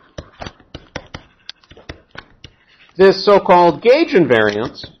use this so-called gauge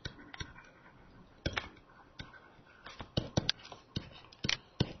invariance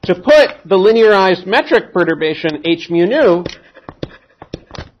to put the linearized metric perturbation h mu nu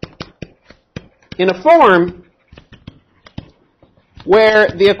in a form where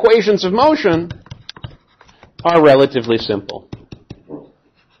the equations of motion are relatively simple.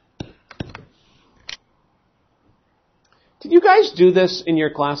 Did you guys do this in your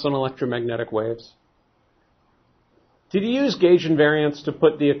class on electromagnetic waves? Did you use gauge invariance to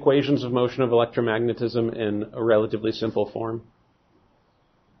put the equations of motion of electromagnetism in a relatively simple form?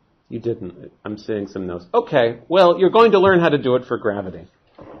 You didn't. I'm seeing some notes. Okay, well, you're going to learn how to do it for gravity.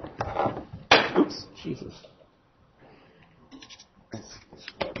 Oops, Jesus.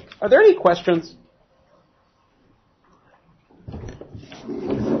 Are there any questions?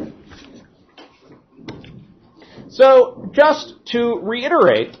 So, just to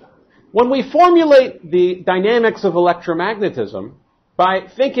reiterate, when we formulate the dynamics of electromagnetism by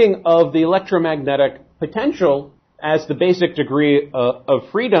thinking of the electromagnetic potential as the basic degree of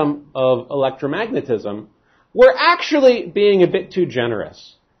freedom of electromagnetism, we're actually being a bit too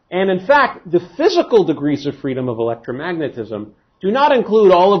generous. And in fact, the physical degrees of freedom of electromagnetism do not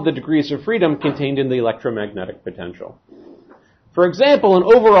include all of the degrees of freedom contained in the electromagnetic potential. For example, an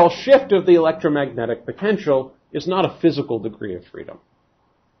overall shift of the electromagnetic potential is not a physical degree of freedom.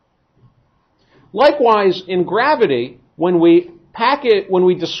 Likewise, in gravity, when we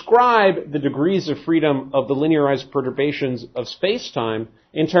describe the degrees of freedom of the linearized perturbations of space-time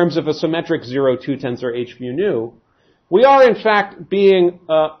in terms of a symmetric 0-2 tensor h mu nu, we are in fact being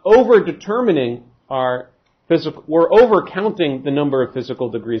over-determining we're over-counting the number of physical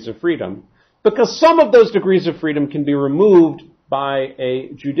degrees of freedom, because some of those degrees of freedom can be removed by a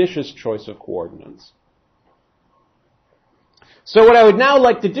judicious choice of coordinates. So what I would now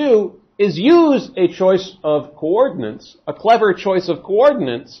like to do is use a choice of coordinates, a clever choice of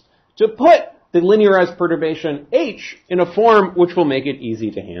coordinates, to put the linearized perturbation h in a form which will make it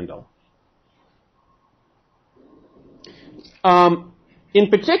easy to handle. In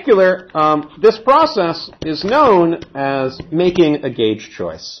particular, this process is known as making a gauge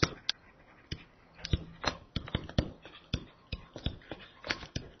choice.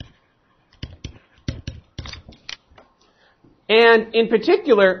 And in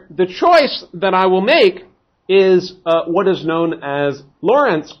particular, the choice that I will make is what is known as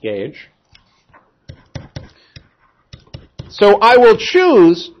Lorentz gauge. So I will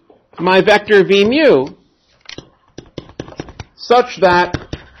choose my vector v mu such that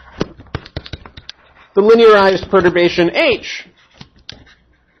the linearized perturbation h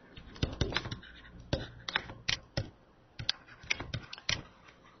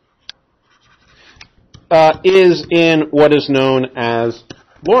is in what is known as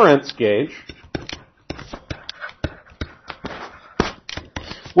Lorentz gauge,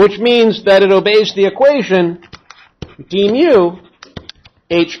 which means that it obeys the equation d mu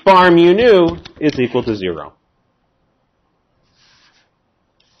h bar mu nu is equal to 0.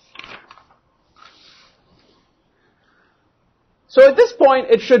 So at this point,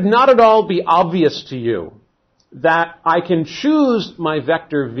 it should not at all be obvious to you that I can choose my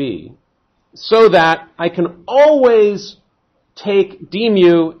vector v so that I can always take d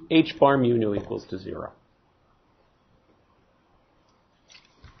mu h bar mu nu equals to 0.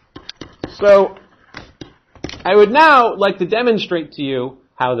 So I would now like to demonstrate to you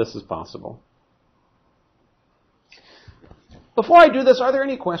how this is possible. Before I do this, are there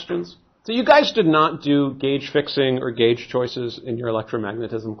any questions? So you guys did not do gauge fixing or gauge choices in your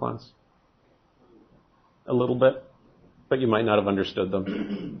electromagnetism class? A little bit? But you might not have understood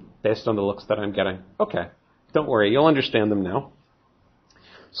them based on the looks that I'm getting. Okay. Don't worry. You'll understand them now.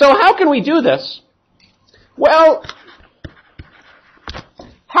 So how can we do this? Well,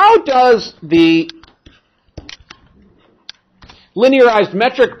 how does the linearized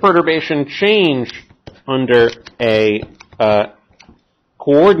metric perturbation change under a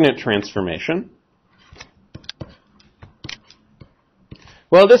coordinate transformation?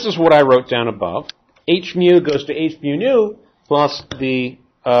 Well, this is what I wrote down above. H mu goes to H mu nu plus the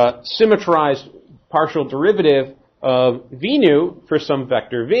symmetrized partial derivative of V nu for some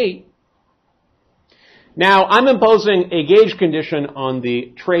vector V. Now, I'm imposing a gauge condition on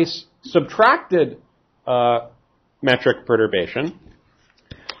the trace subtracted metric perturbation.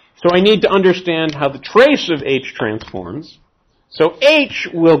 So I need to understand how the trace of H transforms. So H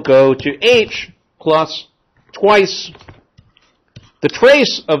will go to H plus twice the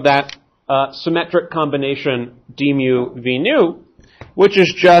trace of that symmetric combination d mu V nu, which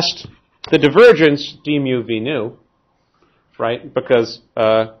is just the divergence d mu V nu, right? Because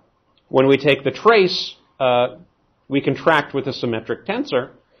when we take the trace, we contract with a symmetric tensor.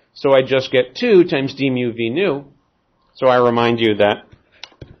 So I just get 2 times d mu V nu. So I remind you that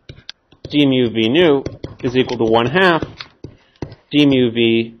d mu V nu is equal to 1/2 d mu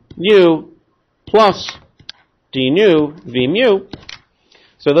V nu plus d nu V mu.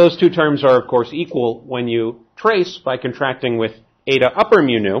 So those two terms are, of course, equal when you trace by contracting with eta upper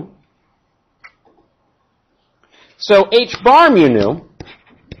mu nu. So H bar mu nu,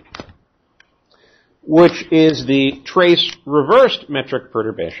 which is the trace reversed metric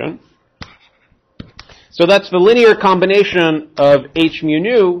perturbation. So that's the linear combination of H mu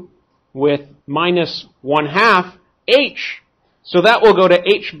nu with minus 1/2 H. So that will go to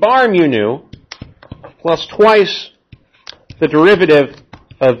H bar mu nu plus twice the derivative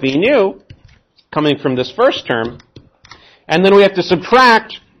of V nu coming from this first term. And then we have to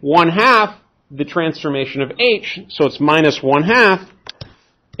subtract 1/2 the transformation of H. So it's minus 1/2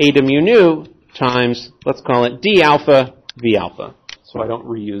 eta mu nu times, let's call it d alpha V alpha. So I don't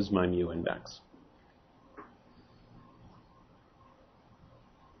reuse my mu index.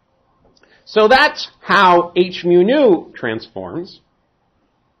 So that's how H mu nu transforms.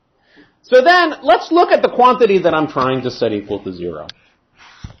 So then let's look at the quantity that I'm trying to set equal to 0.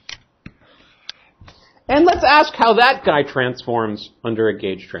 And let's ask how that guy transforms under a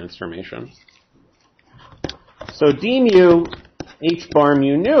gauge transformation. So d mu H bar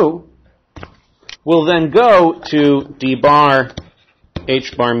mu nu will then go to d bar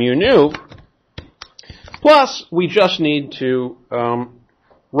H bar mu nu, plus we just need to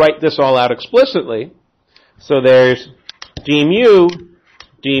write this all out explicitly. So there's d mu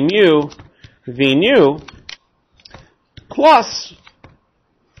V nu plus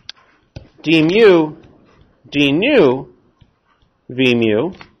d nu V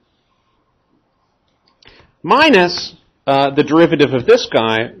mu minus the derivative of this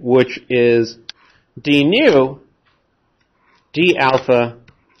guy, which is d nu d alpha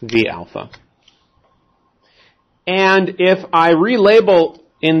V alpha. And if I relabel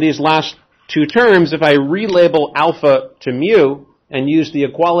in these last two terms, if I relabel alpha to mu and use the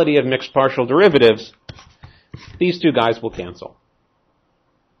equality of mixed partial derivatives, these two guys will cancel.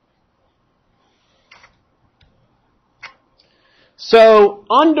 So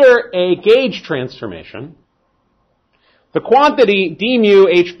under a gauge transformation, the quantity d mu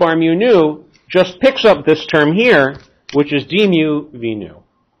H bar mu nu just picks up this term here, which is d mu V nu.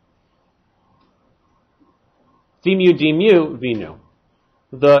 D mu V nu.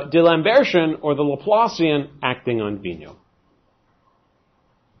 The D'Lambertian or the Laplacian acting on V nu.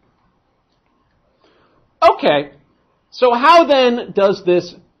 Okay, so how then does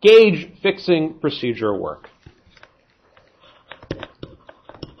this gauge fixing procedure work?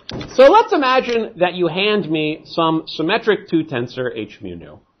 So let's imagine that you hand me some symmetric 2 tensor H mu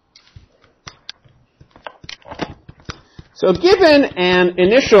nu. So given an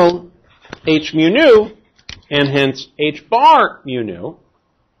initial H mu nu, and hence H bar mu nu,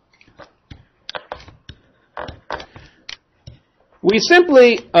 we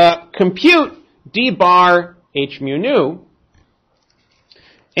simply compute d bar H mu nu,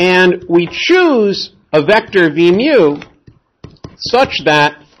 and we choose a vector V mu such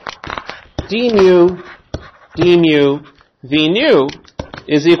that d mu V nu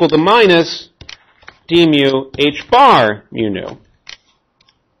is equal to minus d mu H bar mu nu.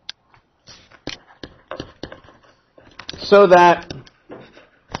 So that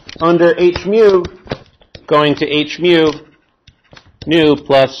under H mu going to H mu nu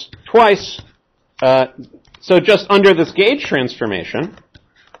plus twice. So just under this gauge transformation,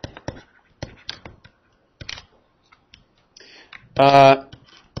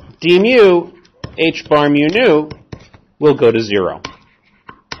 d mu h bar mu nu will go to 0.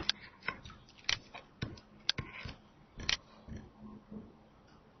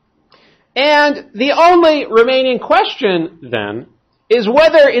 And the only remaining question, then, is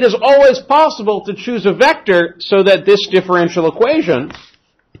whether it is always possible to choose a vector so that this differential equation,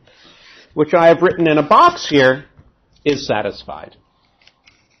 which I have written in a box here, is satisfied.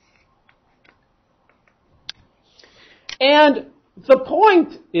 And the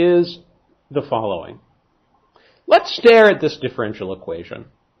point is the following. Let's stare at this differential equation.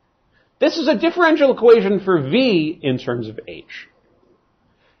 This is a differential equation for v in terms of h.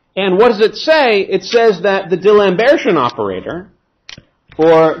 And what does it say? It says that the D'Alembert operator,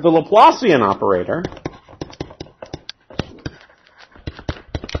 or the Laplacian operator,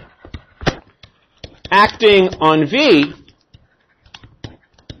 acting on v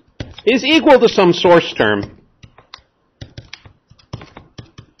is equal to some source term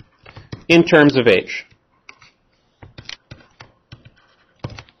in terms of h.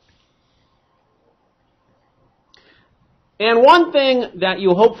 And one thing that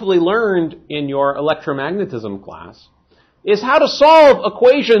you hopefully learned in your electromagnetism class is how to solve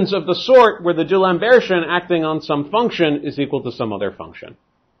equations of the sort where the D'Alembert acting on some function is equal to some other function.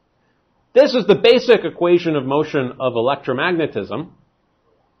 This is the basic equation of motion of electromagnetism.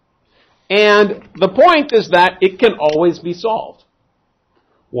 And the point is that it can always be solved.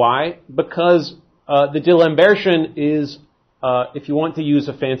 Why? Because the D'Alembert is, if you want to use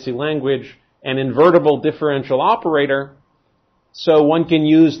a fancy language, an invertible differential operator. So one can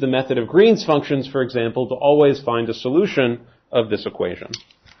use the method of Green's functions, for example, to always find a solution of this equation.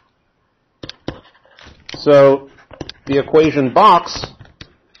 So the equation box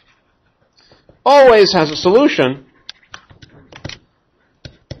always has a solution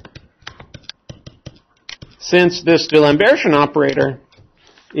since this D'Alembert operator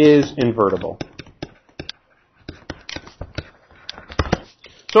is invertible.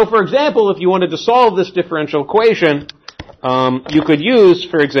 So for example, if you wanted to solve this differential equation, you could use,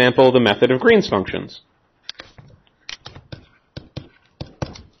 for example, the method of Green's functions.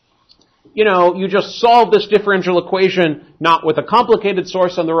 You just solve this differential equation not with a complicated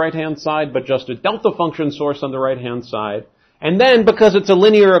source on the right-hand side, but just a delta function source on the right-hand side. And then, because it's a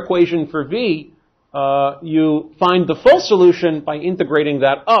linear equation for v, you find the full solution by integrating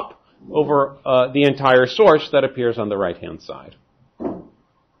that up over the entire source that appears on the right-hand side.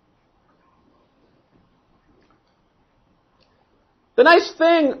 The nice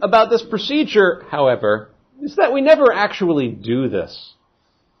thing about this procedure, however, is that we never actually do this.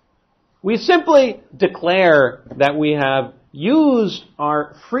 We simply declare that we have used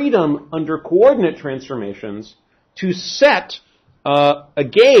our freedom under coordinate transformations to set a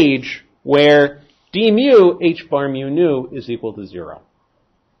gauge where d mu h bar mu nu is equal to 0.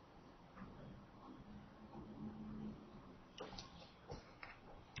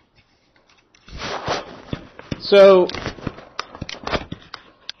 So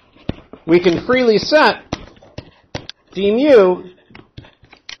we can freely set d mu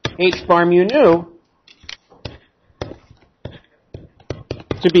h bar mu nu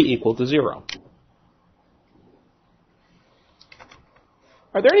to be equal to 0.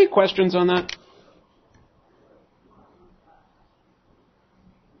 Are there any questions on that?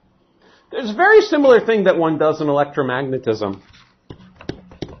 There's a very similar thing that one does in electromagnetism,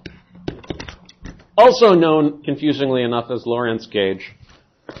 also known, confusingly enough, as Lorentz gauge,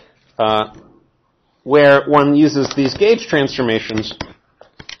 where one uses these gauge transformations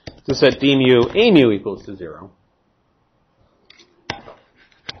to set d mu a mu equals to 0.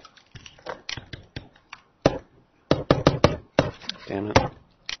 Damn it.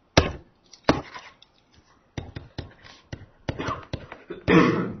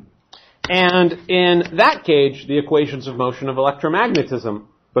 And in that gauge, the equations of motion of electromagnetism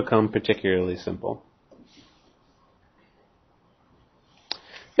become particularly simple.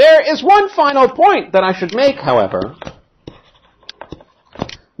 There is one final point that I should make, however,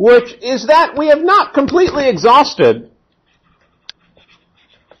 which is that we have not completely exhausted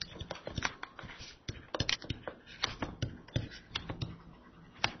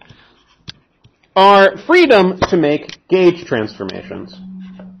our freedom to make gauge transformations.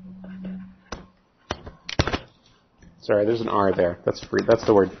 Sorry, there's an R there. That's free. That's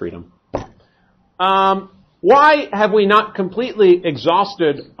the word freedom. Why have we not completely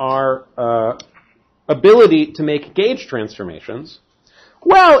exhausted our ability to make gauge transformations?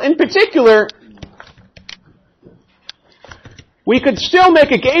 Well, in particular, we could still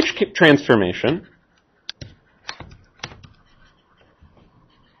make a gauge transformation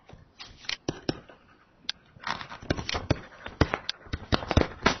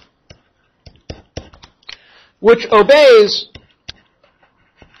which obeys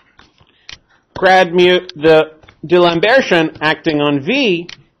grad mu, the D'Alembertian acting on V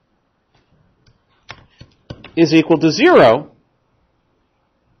is equal to 0.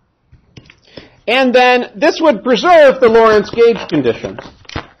 And then this would preserve the Lorentz gauge condition.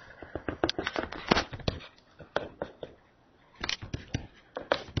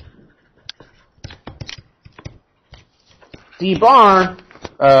 D bar,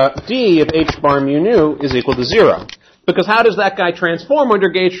 D of H bar mu nu is equal to 0. Because how does that guy transform under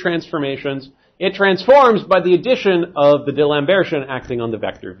gauge transformations? It transforms by the addition of the D'Alembertian acting on the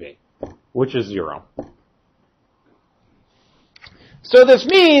vector V, which is 0. So this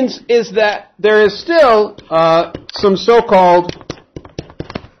means is that there is still some so-called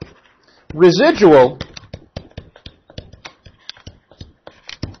residual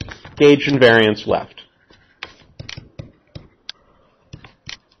gauge invariance left.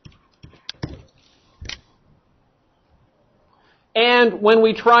 And when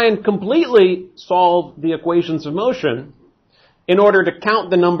we try and completely solve the equations of motion, in order to count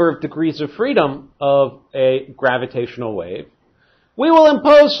the number of degrees of freedom of a gravitational wave, we will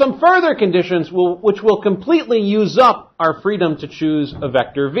impose some further conditions which will completely use up our freedom to choose a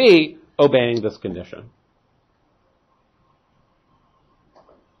vector v obeying this condition.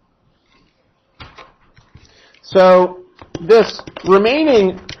 So this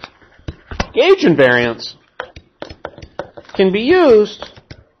remaining gauge invariance can be used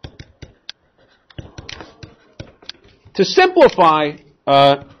to simplify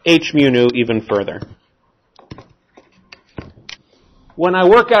h mu nu even further. When I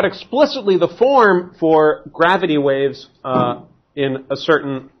work out explicitly the form for gravity waves in a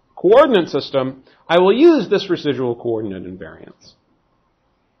certain coordinate system, I will use this residual coordinate invariance.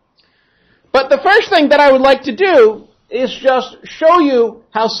 But the first thing that I would like to do is just show you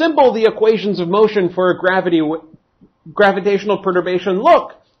how simple the equations of motion for a gravitational perturbation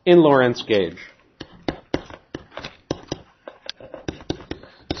look in Lorentz gauge.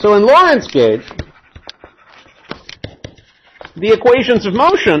 So in Lorentz gauge, the equations of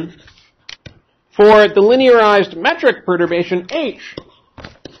motion for the linearized metric perturbation H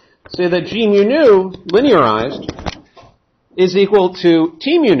say that G mu nu, linearized, is equal to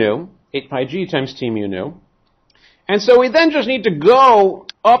T mu nu, 8 pi G times T mu nu. And so we then just need to go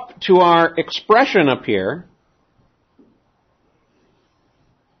up to our expression up here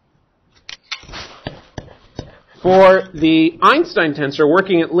for the Einstein tensor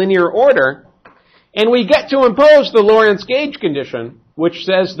working at linear order, and we get to impose the Lorentz gauge condition, which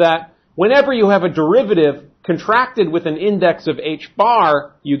says that whenever you have a derivative contracted with an index of h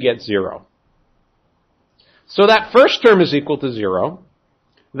bar, you get 0. So that first term is equal to 0.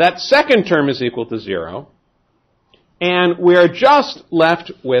 That second term is equal to 0. And we are just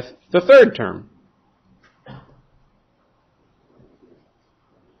left with the third term.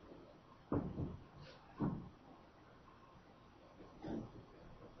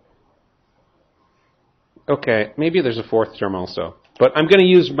 Okay, maybe there's a fourth term also. But I'm going to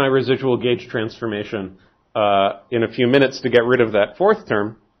use my residual gauge transformation in a few minutes to get rid of that fourth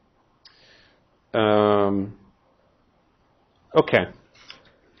term. Okay.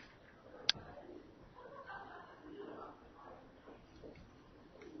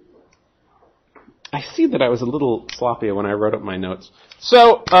 I see that I was a little sloppy when I wrote up my notes.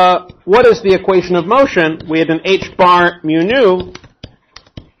 So, what is the equation of motion? We had an h bar mu nu,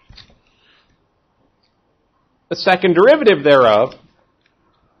 a second derivative thereof,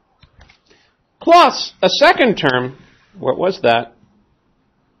 plus a second term, what was that?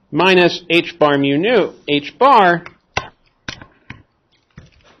 Minus h bar mu nu, h bar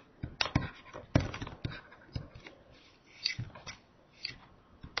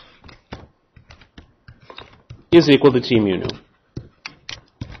is equal to T mu nu.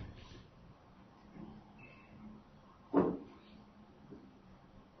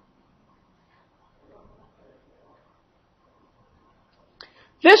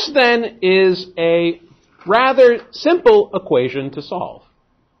 This then is a rather simple equation to solve.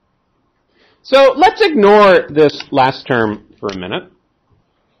 So let's ignore this last term for a minute.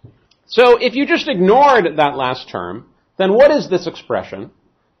 So if you just ignored that last term, then what is this expression?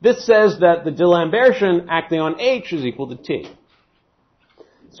 This says that the D'Alembertian acting on H is equal to T.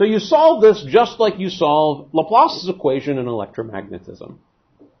 So you solve this just like you solve Laplace's equation in electromagnetism.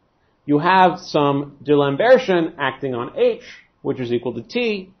 You have some D'Alembertian acting on H, which is equal to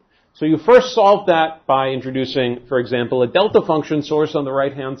T. So you first solve that by introducing, for example, a delta function source on the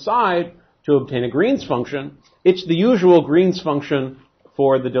right-hand side to obtain a Green's function. It's the usual Green's function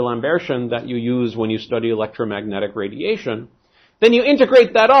for the D'Alembertian that you use when you study electromagnetic radiation. Then you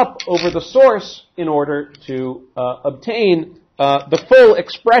integrate that up over the source in order to obtain the full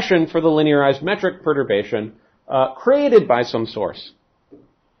expression for the linearized metric perturbation created by some source.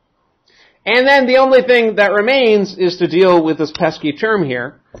 And then the only thing that remains is to deal with this pesky term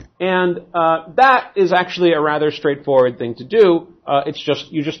here. And that is actually a rather straightforward thing to do.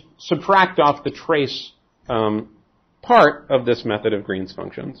 You just subtract off the trace part of this method of Green's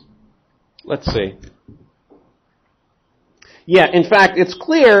functions. Let's see. Yeah, in fact, it's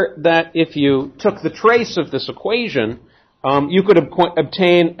clear that if you took the trace of this equation, you could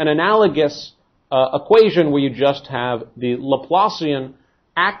obtain an analogous equation where you just have the Laplacian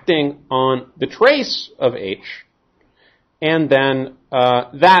acting on the trace of H, and then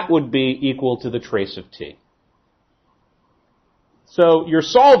that would be equal to the trace of T. So you're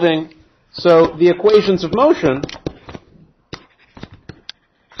solving, so the equations of motion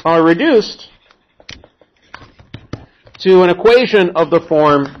are reduced to an equation of the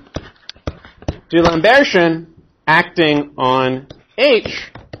form D'Alembertian acting on H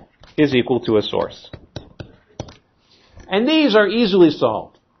is equal to a source. And these are easily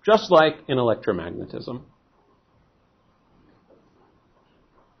solved, just like in electromagnetism.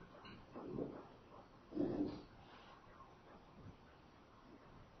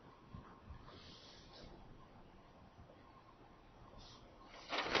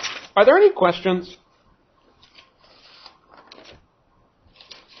 Are there any questions?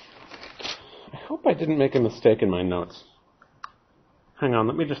 I hope I didn't make a mistake in my notes. Hang on,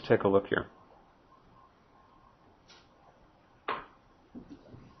 let me just take a look here.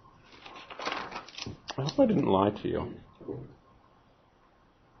 I hope I didn't lie to you.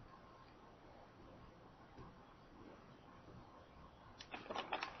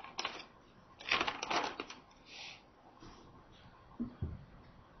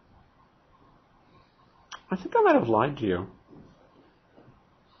 I think I might have lied to you.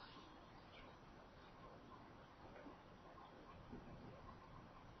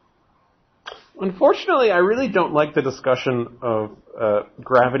 Unfortunately, I really don't like the discussion of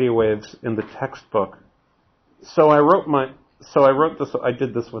gravity waves in the textbook. So I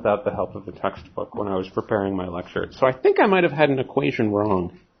did this without the help of the textbook when I was preparing my lecture. So I think I might have had an equation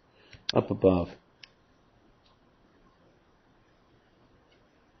wrong up above.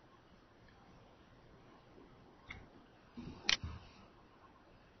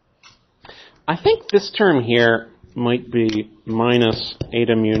 I think this term here might be minus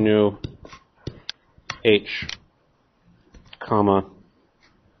eta mu nu H, comma,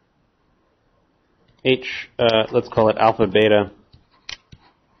 H, let's call it alpha beta,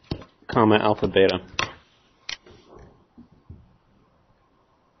 comma alpha beta.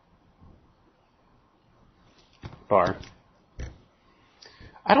 Bar.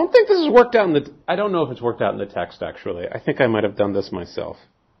 I don't think this is worked out I don't know if it's worked out in the text, actually. I think I might have done this myself.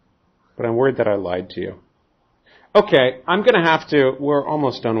 But I'm worried that I lied to you. Okay, I'm going to have to, we're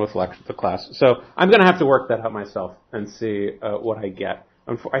almost done with the class, so I'm going to have to work that out myself and see what I get.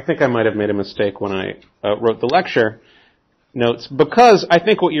 I think I might have made a mistake when I wrote the lecture notes, because I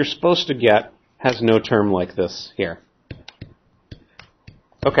think what you're supposed to get has no term like this here.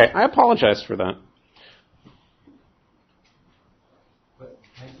 Okay, I apologize for that. But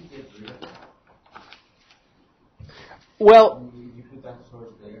can't you get rid of it? Well, you put that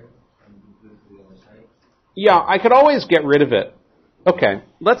source there and you put it to the other side? Yeah, I could always get rid of it. Okay,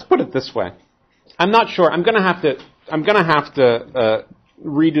 let's put it this way. I'm not sure. I'm going to have to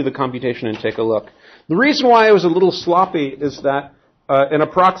redo the computation and take a look. The reason why I was a little sloppy is that by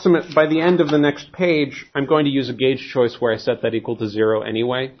the end of the next page, I'm going to use a gauge choice where I set that equal to 0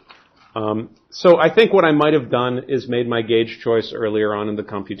 anyway. So I think what I might have done is made my gauge choice earlier on in the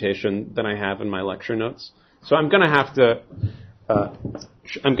computation than I have in my lecture notes. So I'm going to have to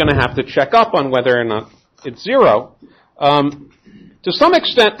check up on whether or not it's 0. To some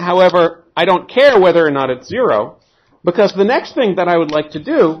extent, however, I don't care whether or not it's 0, because the next thing that I would like to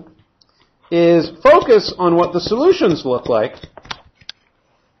do is focus on what the solutions look like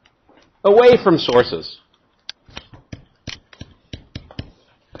away from sources.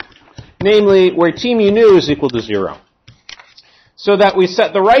 Namely, where T mu nu is equal to 0. So that we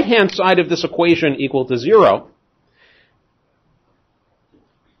set the right-hand side of this equation equal to 0.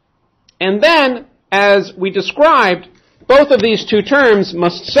 And then, as we described, both of these two terms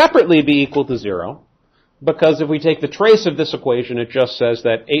must separately be equal to 0, because if we take the trace of this equation, it just says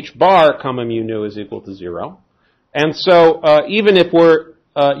that h bar comma mu nu is equal to 0. And so even if we're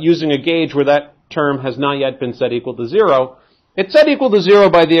using a gauge where that term has not yet been set equal to 0. It's set equal to 0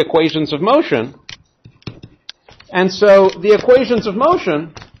 by the equations of motion. And so the equations of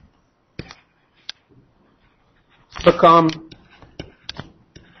motion become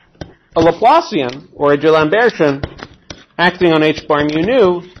a Laplacian, or a D'Alembertian, acting on h bar mu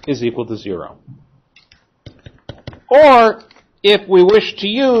nu is equal to 0. Or, if we wish to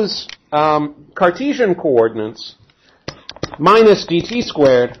use Cartesian coordinates, minus dt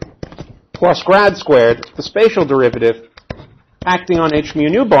squared plus grad squared, the spatial derivative, acting on h mu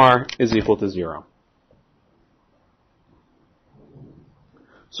nu bar is equal to 0.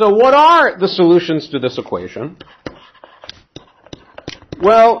 So what are the solutions to this equation?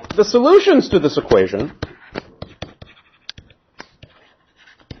 Well, the solutions to this equation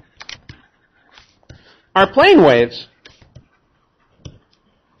are plane waves,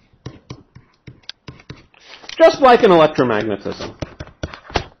 just like in electromagnetism.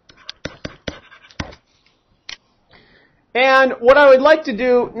 And what I would like to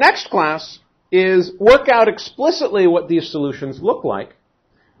do next class is work out explicitly what these solutions look like,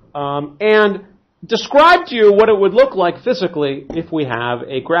 and describe to you what it would look like physically if we have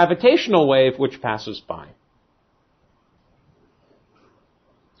a gravitational wave which passes by.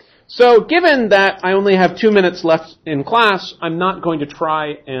 So given that I only have 2 minutes left in class, I'm not going to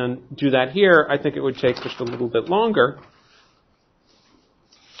try and do that here. I think it would take just a little bit longer.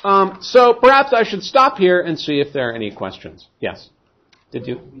 So perhaps I should stop here and see if there are any questions. Yes? Did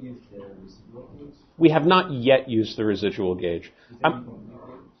you? We have not yet used the residual gauge.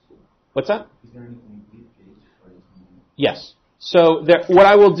 What's that? Yes. So what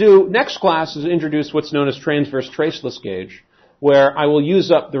I will do next class is introduce what's known as transverse traceless gauge, where I will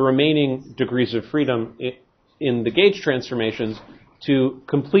use up the remaining degrees of freedom in the gauge transformations to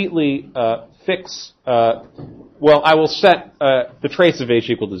completely fix, I will set the trace of h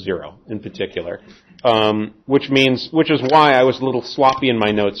equal to 0 in particular, which is why I was a little sloppy in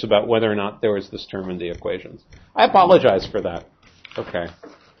my notes about whether or not there was this term in the equations. I apologize for that. Okay.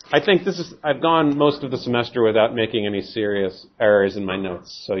 I think I've gone most of the semester without making any serious errors in my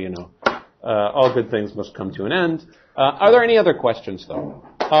notes, so all good things must come to an end. Are there any other questions, though?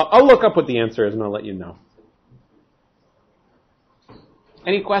 I'll look up what the answer is and I'll let you know.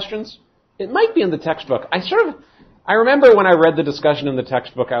 Any questions? It might be in the textbook. I remember when I read the discussion in the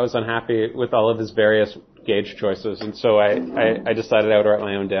textbook, I was unhappy with all of his various gauge choices, and so I decided I would write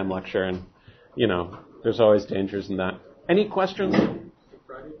my own damn lecture, and, there's always dangers in that. Any questions?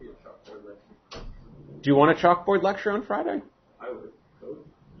 Do you want a chalkboard lecture on Friday? I would.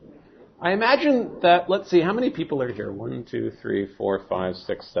 I imagine that, let's see, how many people are here? 1, 2, 3, 4, 5,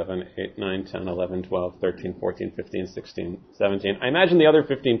 6, 7, 8, 9, 10, 11, 12, 13, 14, 15, 16, 17. I imagine the other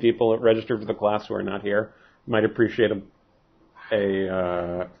 15 people registered for the class who are not here might appreciate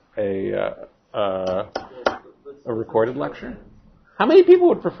a recorded lecture. How many people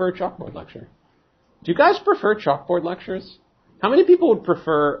would prefer a chalkboard lecture? Do you guys prefer chalkboard lectures? How many people would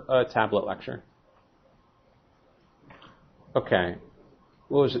prefer a tablet lecture? Okay.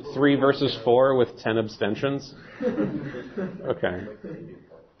 What was it, 3 versus 4 with 10 abstentions? Okay.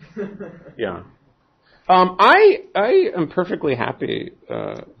 Yeah. I am perfectly happy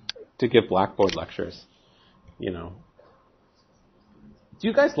to give Blackboard lectures, Do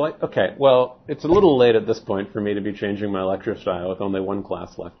you guys like... Okay, well, it's a little late at this point for me to be changing my lecture style with only one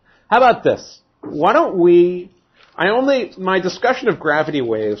class left. How about this? Why don't we... My discussion of gravity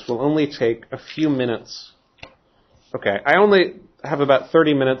waves will only take a few minutes. Okay, I only have about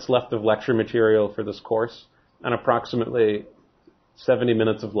 30 minutes left of lecture material for this course and approximately 70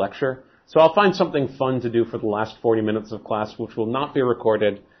 minutes of lecture. So I'll find something fun to do for the last 40 minutes of class, which will not be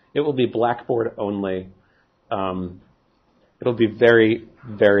recorded. It will be Blackboard only. It'll be very,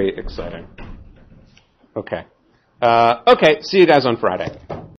 very exciting. Okay. See you guys on Friday.